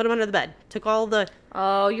that. Put them under the bed. Took all the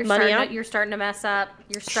money out. You're starting to mess up.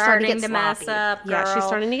 You're starting to mess up, girl. Yeah, she's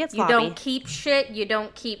starting to get sloppy. You don't keep shit. You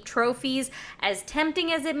don't keep trophies. As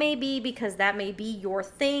tempting as it may be, because that may be your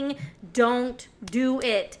thing, don't do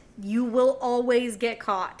it. You will always get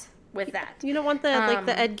caught with that. You don't want the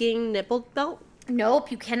Ed Gein nipple belt? Nope,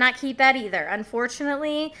 you cannot keep that either.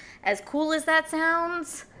 Unfortunately, as cool as that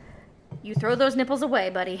sounds, you throw those nipples away,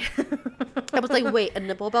 buddy. I was like, wait, a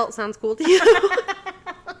nipple belt sounds cool to you?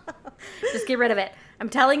 Just get rid of it. I'm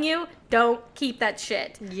telling you, don't keep that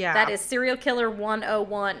shit. Yeah. That is serial killer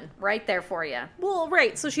 101 right there for you. Well,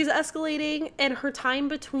 right. So she's escalating, and her time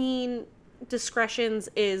between discretions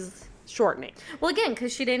is shortening. Well, again,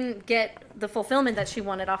 because she didn't get the fulfillment that she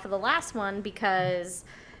wanted off of the last one because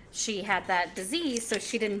she had that disease, so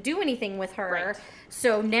she didn't do anything with her. Right.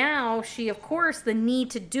 So now she, of course, the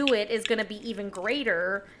need to do it is going to be even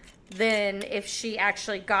greater than if she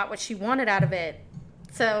actually got what she wanted out of it.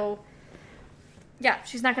 So, yeah,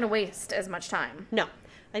 she's not going to waste as much time. No.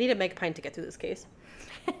 I need a Meg Pint to get through this case.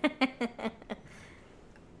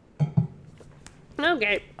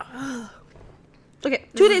 Okay. Okay,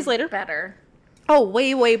 2 days later. Better. Oh,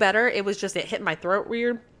 way, way better. It was just, it hit my throat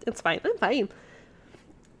weird. It's fine. I'm fine.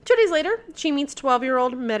 2 days later, she meets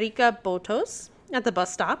 12-year-old Marika Botos at the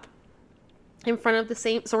bus stop in front of the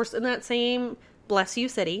same source in that same Bless You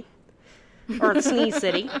city, or Sneeze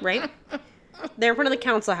city, right? They're in front of the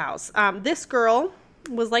council house. This girl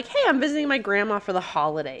was like, hey, I'm visiting my grandma for the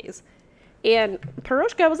holidays. And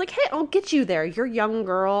Piroshka was like, hey, I'll get you there. You're a young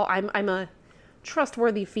girl. I'm a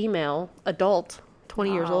trustworthy female adult,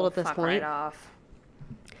 20 years old at this point. Right off.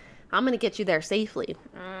 I'm going to get you there safely.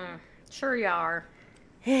 Sure you are.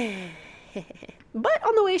 But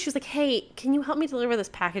on the way, she was like, hey, can you help me deliver this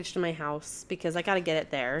package to my house? Because I got to get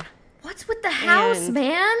it there. What's with the house,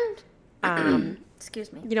 man?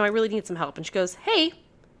 Excuse me. I really need some help. And she goes, hey,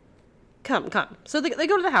 come. So they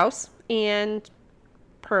go to the house, and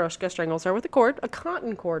Piroshka strangles her with a cord, a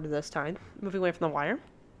cotton cord this time, moving away from the wire,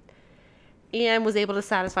 and was able to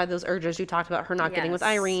satisfy those urges you talked about her not getting with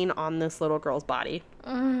Irene on this little girl's body.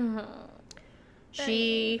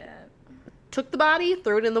 She took the body,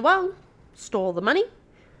 threw it in the well, stole the money,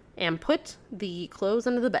 and put the clothes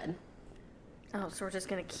under the bed. Oh, so we're just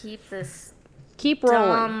going to keep this rolling.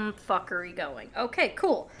 Dumb fuckery going. Okay,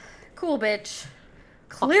 cool. Cool, bitch.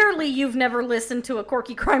 Clearly you've never listened to a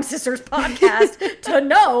Corky Crime Sisters podcast to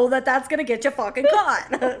know that that's going to get you fucking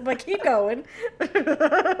caught. But keep going.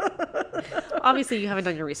 Obviously, you haven't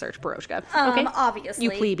done your research, Piroshka. Okay? Obviously.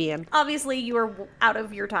 You plebeian. Obviously, you are out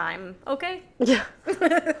of your time. Okay? Yeah.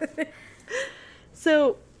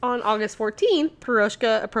 So, on August 14th,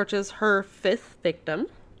 Piroshka approaches her fifth victim,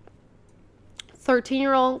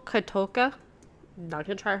 13-year-old Katoka. Not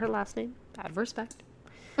going to try her last name. Out of respect.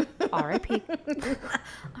 R.I.P.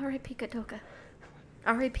 R.I.P. Katoka.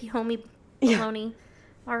 R.I.P. Homie Baloney.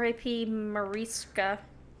 R.I.P. Mariska.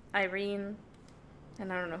 Irene,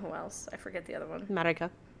 and I don't know who else. I forget the other one. Marika.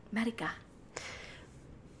 Marika.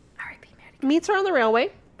 R.I.P. Marika. Meets her on the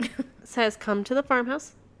railway. Says, come to the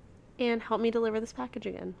farmhouse and help me deliver this package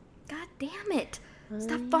again. God damn it.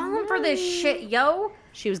 Stop falling for this shit, yo.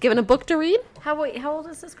 She was given a book to read. How old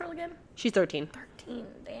is this girl again? She's 13. 13.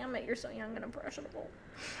 Damn it, you're so young and impressionable.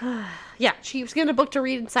 Yeah, she was given a book to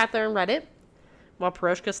read and sat there and read it, while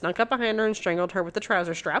Piroshka snuck up behind her and strangled her with the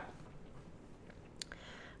trouser strap.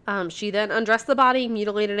 She then undressed the body,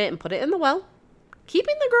 mutilated it, and put it in the well,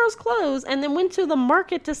 keeping the girl's clothes, and then went to the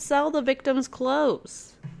market to sell the victim's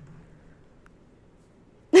clothes.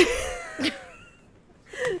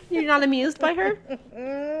 You're not amused by her?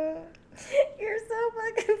 You're so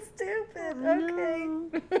fucking stupid.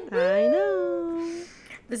 Okay. I know.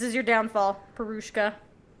 This is your downfall, Pirushka.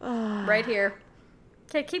 Right here.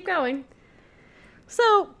 Okay, keep going.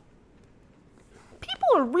 So, people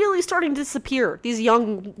are really starting to disappear. These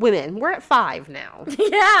young women. We're at 5 now.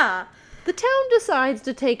 Yeah. The town decides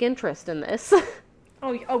to take interest in this.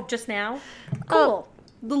 Oh, just now? Cool.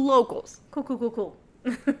 The locals. Cool.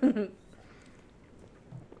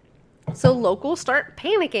 So locals start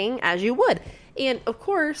panicking, as you would. And, of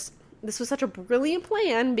course, this was such a brilliant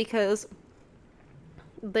plan because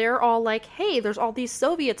they're all like, hey, there's all these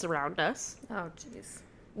Soviets around us. Oh, jeez.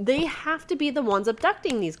 They have to be the ones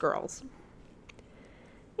abducting these girls.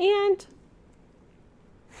 And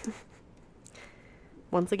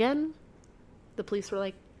once again, the police were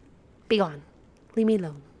like, be gone. Leave me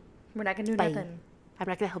alone. We're not gonna do Bye. nothing. I'm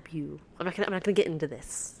not gonna help you. I'm not gonna get into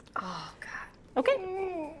this. Oh, God.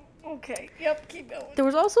 Okay. Okay. Yep, keep going. There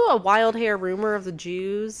was also a wild hair rumor of the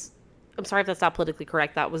Jews. I'm sorry if that's not politically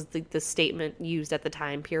correct. That was the statement used at the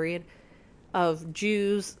time period of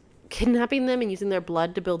Jews kidnapping them and using their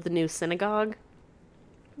blood to build the new synagogue.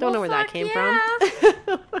 Don't know where that came from.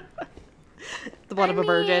 The blood of a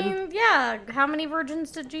virgin. Yeah. How many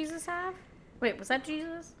virgins did Jesus have? Wait, was that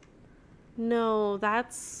Jesus? No,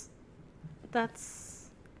 that's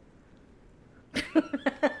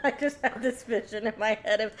I just had this vision in my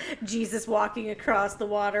head of Jesus walking across the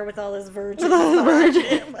water with all his virgins.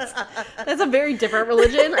 that's a very different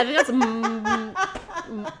religion. I think that's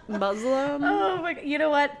Muslim. Oh my God. You know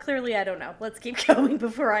what? Clearly I don't know. Let's keep going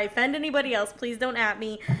before I offend anybody else. Please don't at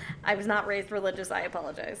me. I was not raised religious. I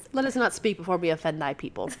apologize. Let us not speak before we offend thy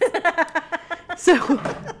people. So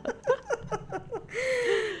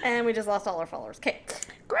And we just lost all our followers. Okay.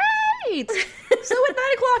 great. So at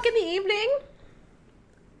 9:00 in the evening,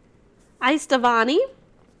 Istavani,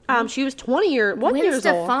 she was 1 years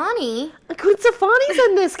old. Stefani? Gwen Stefani's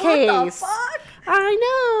in this case. What the fuck?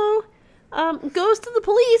 I know. Goes to the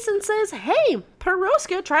police and says, hey,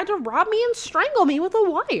 Piroshka tried to rob me and strangle me with a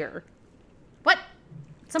wire. What?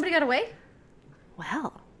 Somebody got away?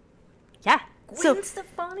 Well, yeah. Gwen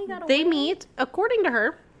Stefani got away? They meet, according to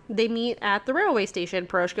her, they meet at the railway station.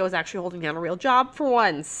 Piroshka was actually holding down a real job for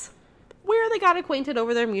once, where they got acquainted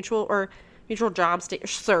over their mutual job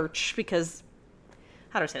search because,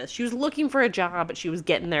 how do I say this? She was looking for a job, but she was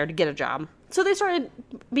getting there to get a job. So they started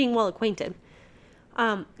being well acquainted.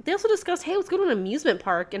 They also discussed, hey, let's go to an amusement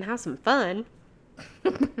park and have some fun.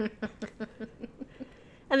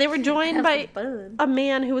 And they were joined by a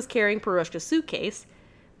man who was carrying Piroshka's suitcase.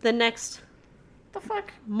 The next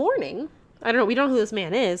morning, I don't know, we don't know who this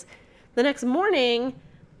man is. The next morning,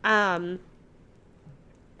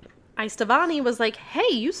 Istavani was like, hey,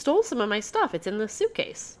 you stole some of my stuff. It's in this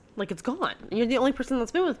suitcase. Like, it's gone. And you're the only person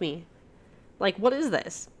that's been with me. Like, what is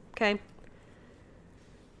this? Okay.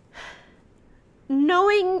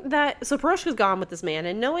 Knowing that, so Piroshka's gone with this man,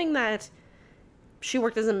 and knowing that she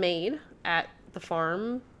worked as a maid at the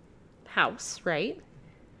farm house, right?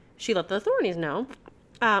 She let the authorities know.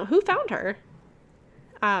 Who found her?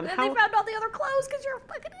 And they found all the other clothes because you're a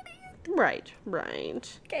fucking idiot.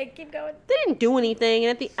 Right. Okay, keep going. They didn't do anything,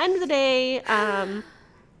 and at the end of the day,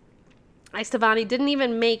 Istavani didn't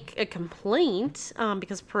even make a complaint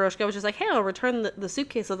because Piroshka was just like, hey, I'll return the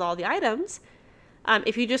suitcase with all the items.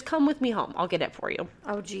 If you just come with me home, I'll get it for you.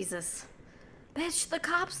 Oh, Jesus. Bitch, the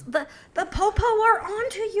cops, the popo are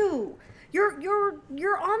onto you.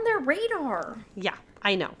 You're on their radar. Yeah,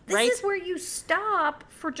 I know, This right? is where you stop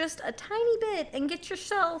for just a tiny bit and get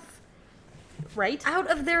yourself Right? out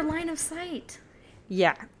of their line of sight.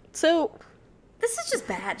 Yeah. So, This is just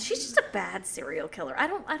bad. She's just a bad serial killer. I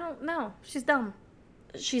don't know. She's dumb.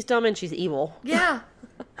 she's dumb and she's evil. Yeah.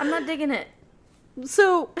 I'm not digging it.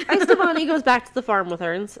 So, Istavani goes back to the farm with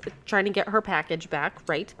her and trying to get her package back,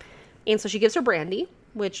 right? And so she gives her brandy,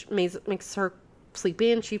 which makes her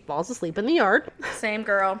sleepy, and she falls asleep in the yard. Same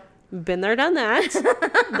girl. Been there, done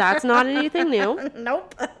that. That's not anything new.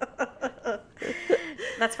 Nope.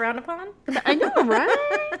 That's frowned upon? I know,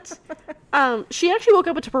 right? She actually woke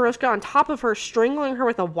up with Piroshka on top of her, strangling her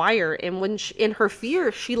with a wire, and when in her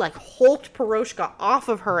fear, she, like, hulked Piroshka off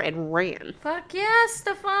of her and ran. Fuck yeah,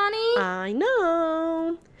 Stefani! I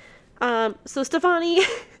know. So Stefani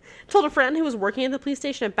told a friend who was working at the police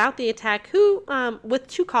station about the attack, who, with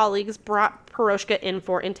 2 colleagues, brought Piroshka in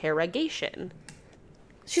for interrogation.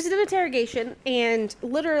 She's in an interrogation, and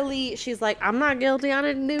literally, she's like, I'm not guilty, I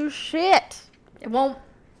didn't do shit. It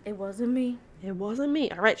wasn't me. It wasn't me.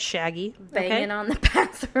 All right, Shaggy. Banging on the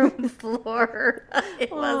bathroom floor.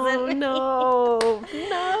 It wasn't me. No.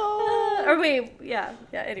 No. Or wait, yeah,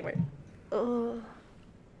 anyway.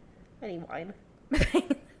 Any wine.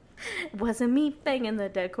 It wasn't me banging the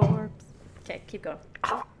dead corpse. Okay, keep going.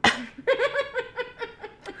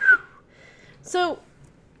 So,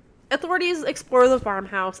 authorities explore the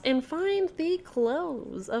farmhouse and find the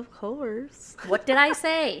clothes, of course. What did I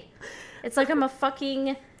say? It's like I'm a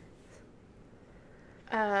fucking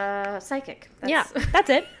psychic. Yeah,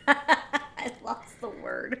 that's it. I lost the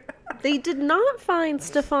word. They did not find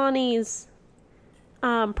Stefani's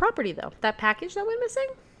property, though. That package that went missing?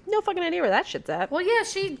 No fucking idea where that shit's at. Well, yeah,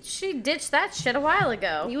 she ditched that shit a while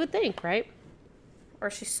ago. You would think, right?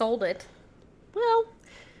 Or she sold it. Well,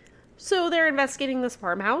 so they're investigating this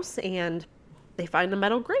farmhouse, and they find a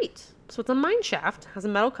metal grate. So it's a mine shaft, has a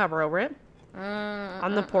metal cover over it,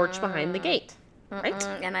 on the porch behind the gate. Right?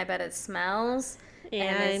 And I bet it smells, and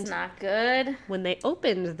And it's not good. when they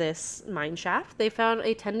opened this mine shaft, they found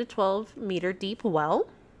a 10 to 12 meter deep well.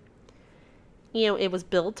 You know, it was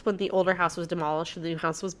built when the older house was demolished, the new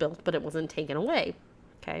house was built, but it wasn't taken away.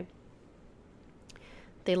 Okay.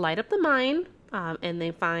 They light up the mine, and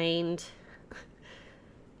they find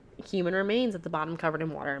human remains at the bottom covered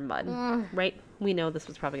in water and mud. Right? We know this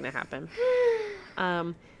was probably going to happen.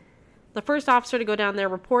 The first officer to go down there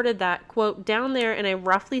reported that, quote, down there in a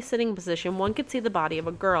roughly sitting position, one could see the body of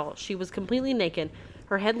a girl. She was completely naked.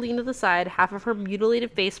 Her head leaned to the side, half of her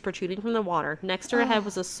mutilated face protruding from the water. Next to her head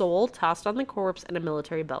was a soul tossed on the corpse and a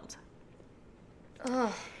military belt.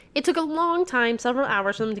 Ugh. It took a long time, several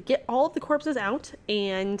hours, for them to get all of the corpses out,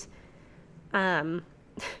 and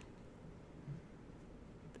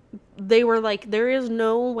they were like, there is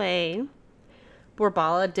no way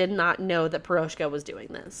Borbala did not know that Piroshka was doing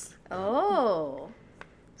this. Oh.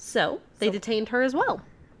 So, they detained her as well.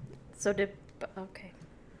 So did... Okay.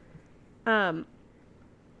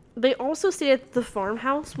 They also stated the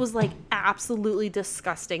farmhouse was, like, absolutely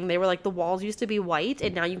disgusting. They were like, the walls used to be white,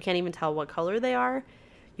 and now you can't even tell what color they are.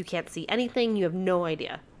 You can't see anything. You have no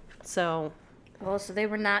idea. So... Oh, so they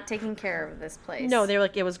were not taking care of this place. No, they were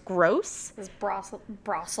like, it was gross. It was brothel.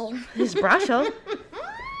 It was brothel.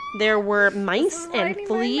 There were mice and lighting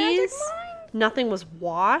my magic fleas. mind. Nothing was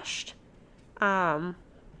washed. Yeah.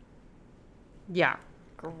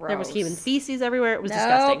 Gross. There was human feces everywhere. It was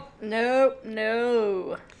disgusting.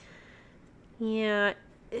 No. Yeah.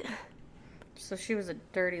 So she was a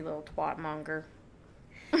dirty little twat monger.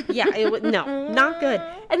 Yeah, it was, no, not good.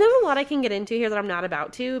 And there's a lot I can get into here that I'm not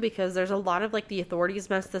about to, because there's a lot of, like, the authorities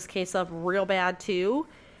messed this case up real bad, too.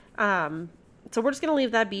 So we're just going to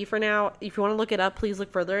leave that be for now. If you want to look it up, please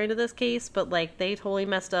look further into this case, but, like, they totally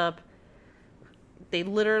messed up. They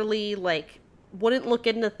literally, like, wouldn't look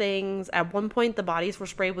into things. At one point, the bodies were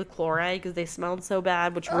sprayed with chloride because they smelled so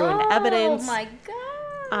bad, which ruined evidence. Oh, my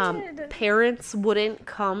God. Parents wouldn't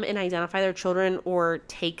come and identify their children or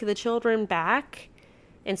take the children back.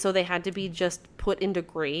 And so they had to be just put into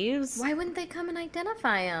graves. Why wouldn't they come and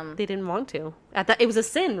identify him? They didn't want to. It was a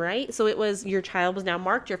sin, right? So it was, your child was now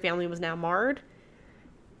marked, your family was now marred.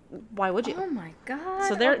 Why would you? Oh my God.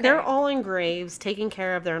 So they're all in graves, taken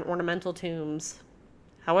care of. They're in ornamental tombs.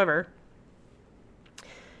 However,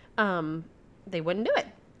 they wouldn't do it.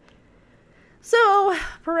 So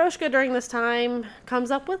Piroshka during this time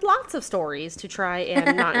comes up with lots of stories to try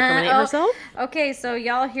and not incriminate herself. Okay, so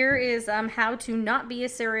y'all, here is how to not be a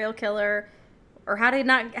serial killer, or how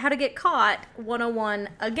to get caught 101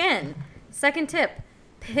 again. Second tip: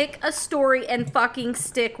 pick a story and fucking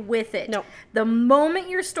stick with it. No. The moment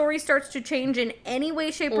your story starts to change in any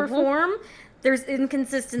way, shape, or form, there's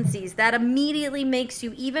inconsistencies. That immediately makes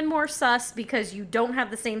you even more sus because you don't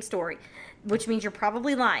have the same story, which means you're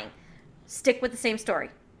probably lying. Stick with the same story.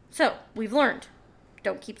 So, we've learned.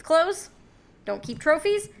 Don't keep the clothes, don't keep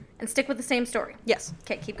trophies, and stick with the same story. Yes.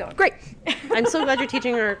 Okay, keep going. Great. I'm so glad you're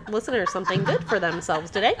teaching our listeners something good for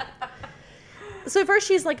themselves today. So first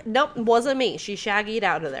she's like, nope, wasn't me. She shaggied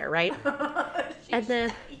out of there, right? And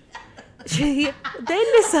then she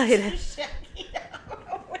decided.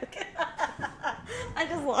 I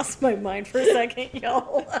just lost my mind for a second,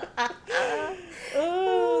 y'all.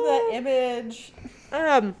 Oh, that image.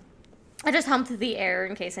 I just humped the air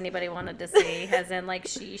in case anybody wanted to see, as in, like,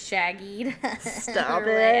 she shaggied. Stop her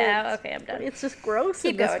it. way out. Okay, I'm done. It's just gross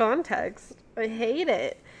Keep in this going. context. I hate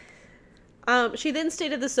it. She then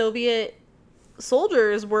stated the Soviet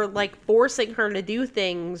soldiers were, like, forcing her to do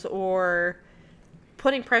things or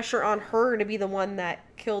putting pressure on her to be the one that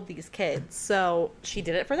killed these kids. So she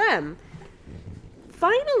did it for them.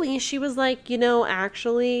 Finally, she was like,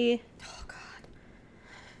 actually, Oh, God.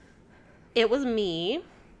 it was me.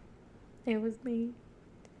 It was me.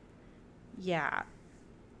 Yeah.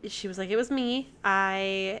 She was like, it was me.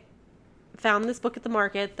 I found this book at the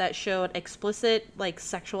market that showed explicit, like,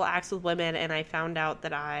 sexual acts with women, and I found out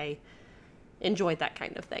that I enjoyed that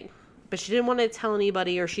kind of thing. But she didn't want to tell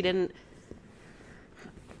anybody, or she didn't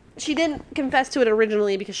confess to it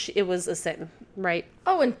originally because it was a sin, right?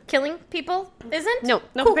 Oh, and killing people isn't? No,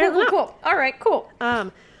 Cool, apparently not. cool. All right, cool.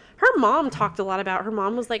 Her mom talked a lot about, her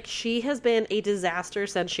mom was like, she has been a disaster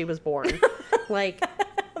since she was born. Like,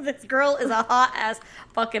 This girl is a hot-ass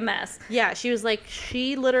fucking mess. yeah, she was like,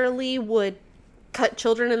 she literally would cut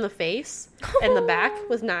children in the face and the back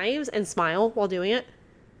with knives and smile while doing it.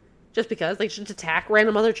 Just because, like, she'd attack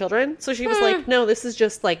random other children. So she was like, no, this is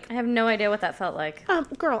just like, I have no idea what that felt like.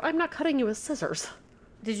 girl, I'm not cutting you with scissors.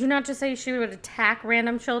 Did you not just say she would attack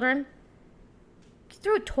random children? You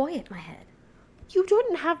threw a toy at my head. You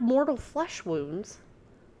didn't have mortal flesh wounds.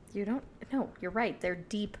 You don't? No, you're right. They're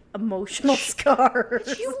deep emotional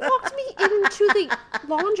scars. You walked me into the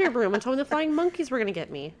laundry room and told me the flying monkeys were going to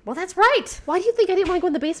get me. Well, that's right. Why do you think I didn't want to go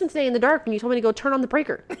in the basement today in the dark when you told me to go turn on the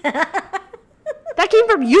breaker? That came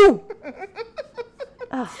from you.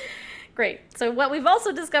 Ugh. Great. So what we've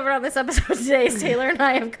also discovered on this episode today is Taylor and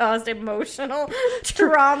I have caused emotional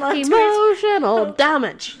trauma Emotional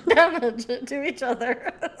damage. to each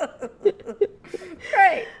other.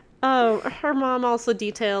 Great. Her mom also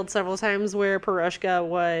detailed several times where Piroshka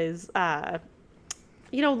was,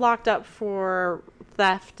 locked up for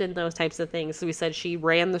theft and those types of things. So we said she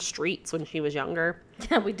ran the streets when she was younger.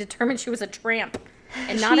 Yeah, we determined she was a tramp.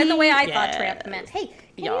 And not in the way I thought tramp meant. Hey,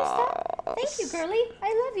 can you stop? Thank you, Yes. girlie.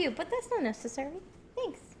 I love you, but that's not necessary.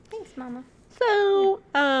 Thanks. Thanks, mama. So,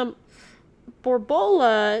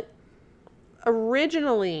 Borbola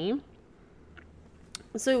originally,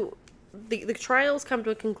 so the trials come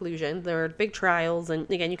to a conclusion. There are big trials, and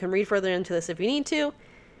again, you can read further into this if you need to.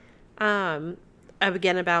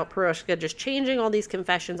 Again, about Piroshka just changing all these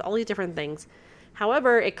confessions, all these different things.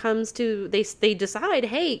 However, it comes to, they decide,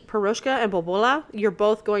 hey, Piroshka and Borbola, you're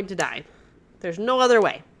both going to die. There's no other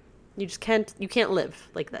way. You can't live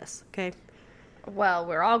like this, okay? Well,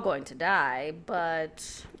 we're all going to die,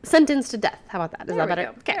 but... Sentenced to death. How about that? Is that better?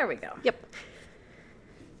 Okay. There we go. Yep.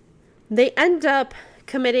 They end up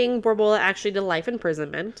committing Borbola actually to life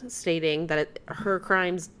imprisonment, stating that her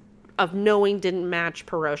crimes of knowing didn't match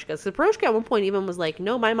Piroshka's. So Piroshka at one point even was like,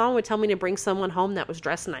 no, my mom would tell me to bring someone home that was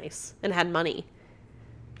dressed nice and had money.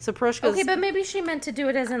 So Piroshka's... Okay, but maybe she meant to do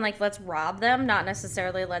it as in, like, let's rob them, not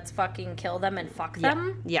necessarily let's fucking kill them and fuck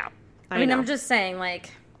them. Yeah. I mean, know. I'm just saying, like...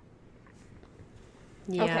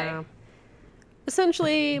 Yeah. Okay.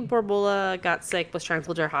 Essentially, Borbola got sick, was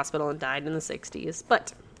transferred to a hospital, and died in the 60s.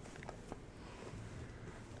 But...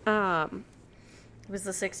 It was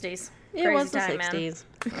the 60s. It was the 60s.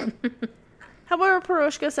 However,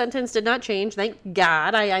 Piroshka's sentence did not change. Thank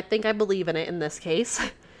God. I think I believe in it in this case.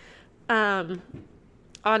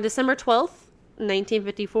 On December 12th,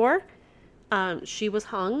 1954, she was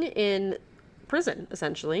hung in prison,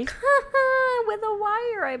 essentially. With a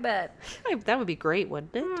wire, I bet. That would be great,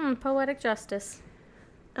 wouldn't it? Poetic justice.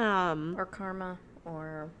 Um, Or karma.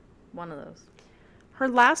 Or one of those. her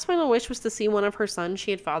last final wish was to see one of her sons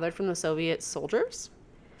she had fathered from the Soviet soldiers.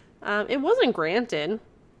 It wasn't granted.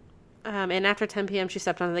 And after 10 p.m., she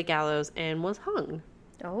stepped onto the gallows and was hung.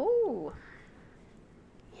 Oh.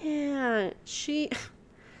 Yeah,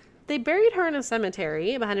 they buried her in a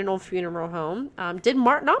cemetery behind an old funeral home. Did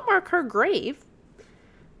not mark her grave.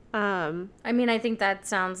 I mean, I think that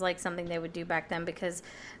sounds like something they would do back then because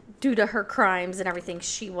due to her crimes and everything,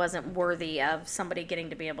 she wasn't worthy of somebody getting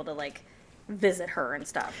to be able to, like, visit her and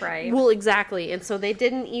stuff, right? Well, exactly. And so they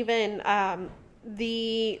didn't even,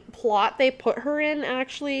 the plot they put her in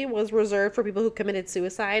actually was reserved for people who committed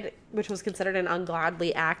suicide, which was considered an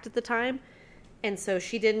ungodly act at the time. And so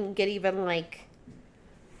she didn't get even, like,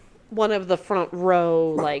 one of the front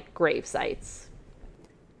row, like, grave sites.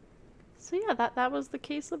 So yeah, that was the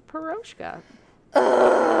case of Piroshka.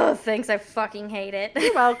 Ugh, thanks, I fucking hate it.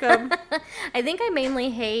 You're welcome. I think I mainly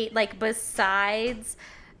hate, like, besides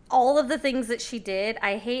all of the things that she did,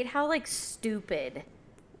 I hate how, like, stupid.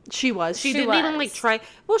 She was. She She didn't even, like, was. try.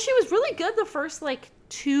 Well, she was really good the first, like,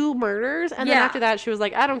 2 murders. And then Yeah. after that, she was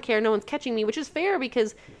like, I don't care. No one's catching me, which is fair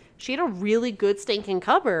because she had a really good stinking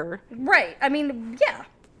cover. Right. I mean, yeah.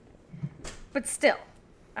 But still.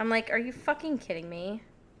 I'm like, are you fucking kidding me?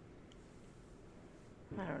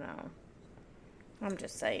 I don't know. I'm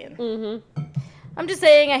just saying. Mm-hmm. I'm just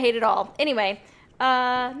saying I hate it all. Anyway.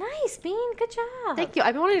 Nice, Bean. Good job. Thank you.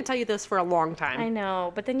 I've been wanting to tell you this for a long time. I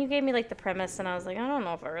know. But then you gave me, like, the premise, and I was like, I don't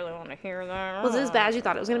know if I really want to hear that. Was it as bad as you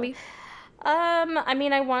thought it was going to be? I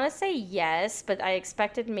mean, I want to say yes, but I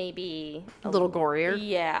expected maybe A little gorier?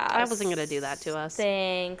 Yeah. I wasn't going to do that to us.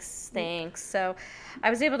 Thanks. So I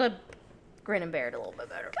was able to grin and bear it a little bit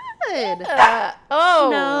better. Good. Oh,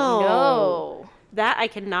 No. That I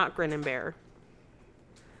cannot grin and bear.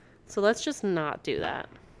 So let's just not do that.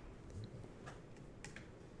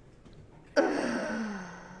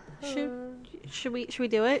 Should we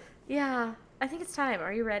do it? Yeah. I think it's time.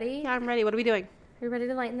 Are you ready? Yeah, I'm ready. What are we doing? Are you ready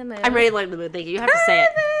to lighten the mood? I'm ready to light the mood. Thank you. You have to say it.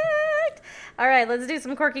 Perfect. All right, let's do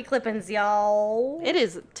some quirky clippings, y'all. It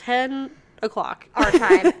is 10 o'clock. Our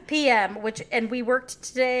time, PM, and we worked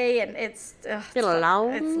today, and it's Been a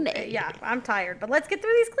long day. Yeah, I'm tired, but let's get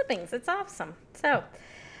through these clippings. It's awesome. So,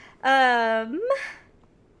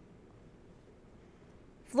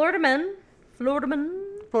 Florida man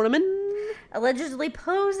allegedly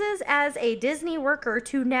poses as a Disney worker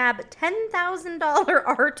to nab $10,000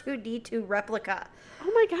 R2-D2 replica.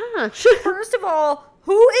 Oh my gosh. First of all,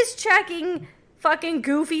 who is checking fucking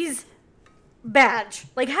Goofy's badge?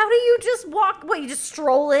 Like, how do you just walk? What, you just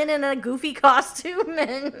stroll in a Goofy costume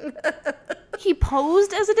and He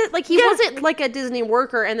posed as he Yeah. wasn't like a Disney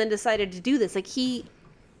worker and then decided to do this. Like he.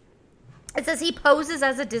 It says he poses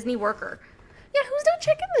as a Disney worker. Yeah, who's not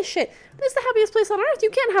checking this shit? This is the happiest place on earth. You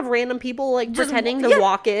can't have random people like Just pretending yeah. to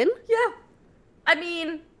walk in. Yeah. I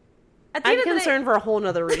mean, at the I'm end of the day- concerned for a whole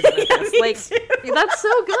nother reason. Of Yeah, this. me Like too. that's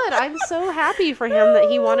so good. I'm so happy for him that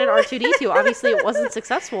he wanted R2D2. Obviously, it wasn't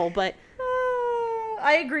successful, but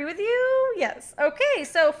I agree with you. Yes. Okay,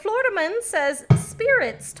 so Florida man says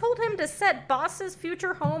spirits told him to set boss's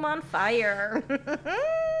future home on fire.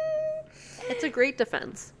 it's a great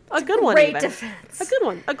defense. A good one, Great even. defense. A good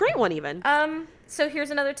one. A great one, even. So here's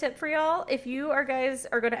another tip for y'all. If you guys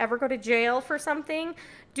are going to ever go to jail for something,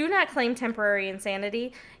 do not claim temporary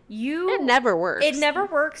insanity. It never works. It never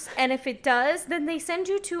works, and if it does, then they send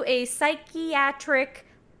you to a psychiatric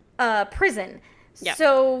prison. Yeah.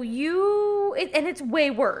 So and it's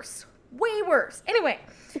way worse. Way worse. Anyway.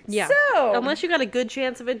 Yeah. So Unless you got a good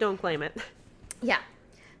chance of it, don't claim it. yeah.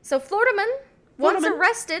 So Florida man, once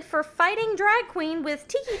arrested for fighting drag queen with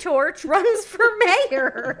tiki torch, runs for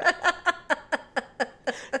mayor.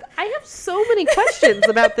 I have so many questions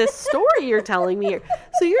about this story you're telling me here.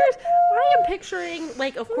 So I am picturing,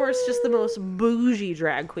 like, of course, just the most bougie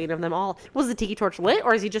drag queen of them all. Was the tiki torch lit,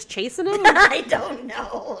 or is he just chasing him? I don't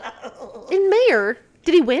know. In mayor,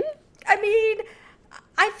 did he win? I mean,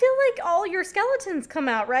 I feel like all your skeletons come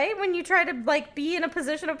out, right? When you try to, like, be in a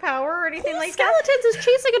position of power or anything like Skeletons is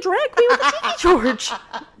chasing a drag queen with a tiki torch.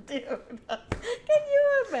 that. Dude, can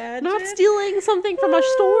you imagine? Not stealing something from a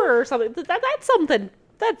store or something. That's something.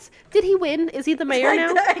 Did he win? Is he the mayor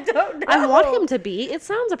now? I don't know. I want him to be. It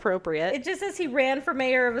sounds appropriate. It just says he ran for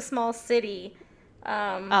mayor of a small city.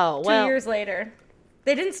 2 2 years later.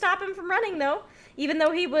 They didn't stop him from running, though. Even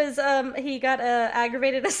though he was, he got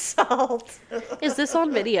aggravated assault. Is this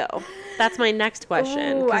on video? That's my next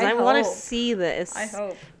question. Ooh, Because I I want to hope. see this. I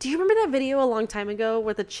hope. Do you remember that video a long time ago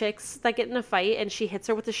where the chicks that get in a fight and she hits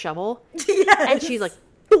her with a shovel? Yes. And she's like,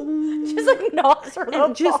 boom. Just like knocks her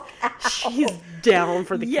And just, fuck out. she's down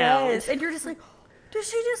for the Yes. count. And you're just like, did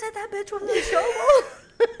she just hit that bitch with a shovel?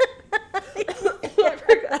 I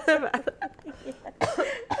forgot about that.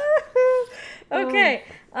 Okay.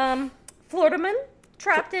 Florida man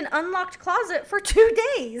trapped in unlocked closet for 2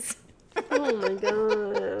 days. Oh my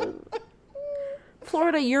god.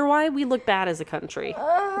 Florida, you're why we look bad as a country.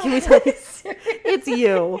 Can we tell you? It's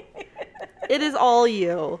you. It is all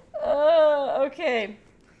you. Okay.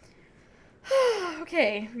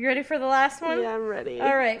 Okay, you ready for the last one? Yeah, I'm ready.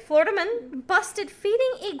 All right. Florida man busted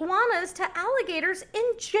feeding iguanas to alligators in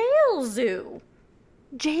jail zoo.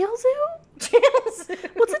 Jail zoo? Jail zoo.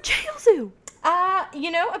 What's a jail zoo?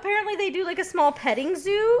 Apparently they do like a small petting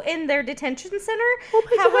zoo in their detention center. Oh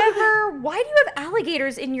my However, why do you have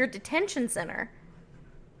alligators in your detention center?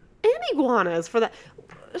 And iguanas for that.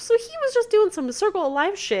 So he was just doing some Circle of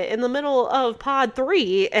Life shit in the middle of Pod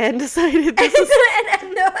 3 and decided this is...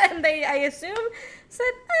 and they, I assume, said,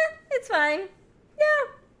 it's fine. Yeah.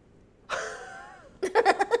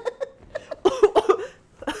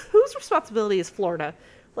 Whose responsibility is Florida?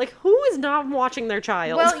 Like, who is not watching their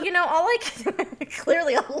child? Well, you know, all I can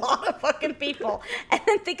clearly a lot of fucking people, and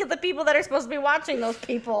then think of the people that are supposed to be watching those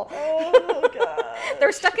people. Oh, God.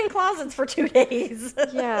 They're stuck in closets for 2 days.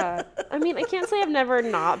 Yeah. I mean, I can't say I've never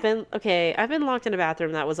not been... Okay, I've been locked in a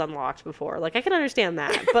bathroom that was unlocked before. Like, I can understand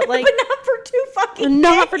that. But, like... But not for 2 fucking days.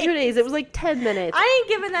 Not for 2 days. It was, like, 10 minutes. I ain't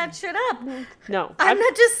giving that shit up. No. I'm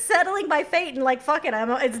not just settling my fate and like, fuck it,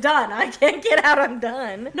 it's done. I can't get out, I'm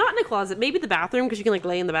done. Not in a closet. Maybe the bathroom, because you can, like,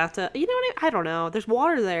 lay in the bathtub. You know what I don't know. There's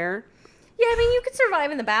water there. Yeah, I mean, you could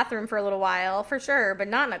survive in the bathroom for a little while, for sure, but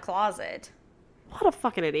not in a closet. What a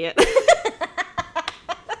fucking idiot.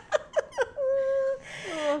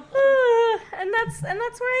 And that's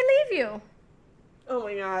where I leave you. Oh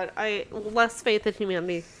my God. Less faith in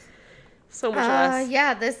humanity. So much less.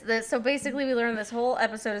 Yeah, this so basically we learned this whole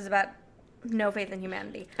episode is about no faith in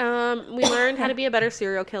humanity. We learned how to be a better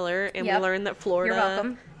serial killer, and Yep. we learned that Florida You're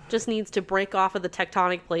welcome. just needs to break off of the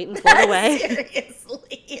tectonic plate and float away.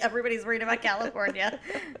 Seriously. Everybody's worried about California.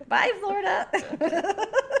 Bye, Florida.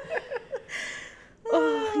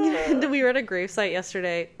 We were at a gravesite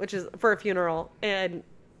yesterday, which is for a funeral, and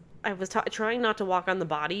I was trying not to walk on the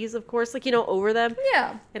bodies, of course, like, you know, over them.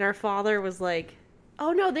 Yeah. And our father was like,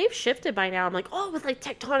 oh, no, they've shifted by now. I'm like, oh, with, like,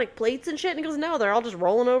 tectonic plates and shit? And he goes, no, they're all just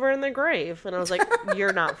rolling over in their grave. And I was like,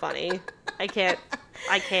 you're not funny. I can't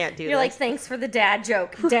do You're this. like, thanks for the dad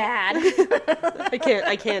joke, Dad.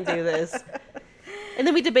 I can't do this. And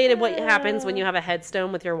then we debated what happens when you have a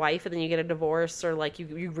headstone with your wife and then you get a divorce or, like,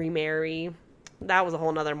 you remarry. That was a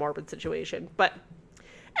whole nother morbid situation. But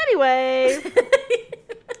anyway,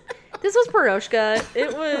 this was Piroshka.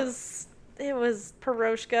 It was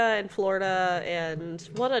Piroshka and Florida, and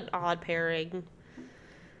what an odd pairing.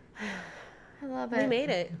 I love We it. made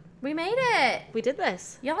it. We made it. We did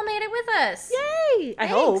this. Y'all made it with us. Yay! I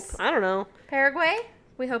hope. Thanks. I don't know. Paraguay,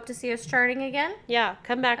 we hope to see us charting again. Yeah,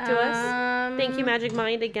 come back to us. Thank you, Magic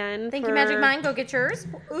Mind, again. Thank you, Magic Mind. Go get yours.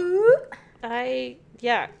 Ooh.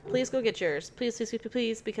 Please go get yours. Please, please, please,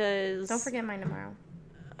 please, because... Don't forget mine tomorrow.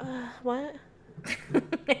 What?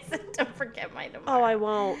 I said, don't forget mine tomorrow. Oh, I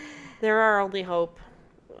won't. They're our only hope.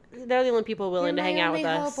 They're the only people willing to hang out with You're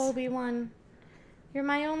my us. only hope, Obi-Wan. You're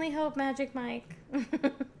my only hope, Magic Mike.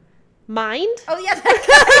 Mind? Oh, yeah.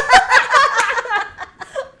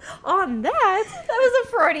 On that... That was a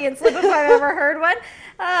Freudian slip if I've ever heard one.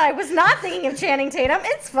 I was not thinking of Channing Tatum.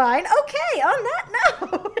 It's fine. Okay, on that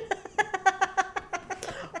note.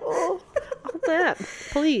 Oh, on that,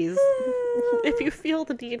 please. If you feel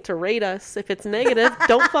the need to rate us, if it's negative,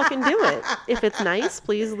 don't fucking do it. If it's nice,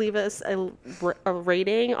 please leave us a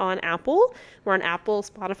rating on Apple. We're on Apple,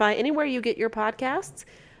 Spotify, anywhere you get your podcasts.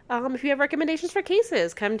 If you have recommendations for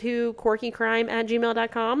cases, come to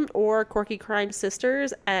quirkycrime@gmail.com or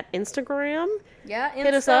quirkycrimesisters at Instagram. Yeah,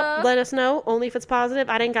 Hit us up. Let us know. Only if it's positive.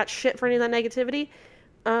 I didn't got shit for any of that negativity.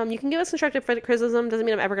 You can give us constructive criticism. Doesn't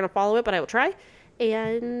mean I'm ever going to follow it, but I will try.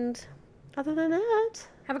 And other than that...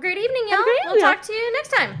 Have a great evening, y'all. Have a great We'll evening. talk to you next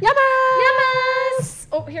time. Yamas!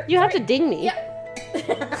 Oh, here. You have to ding me. Yeah. I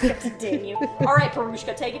have to ding you. All right,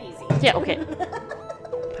 Perushka, take it easy. Yeah, okay.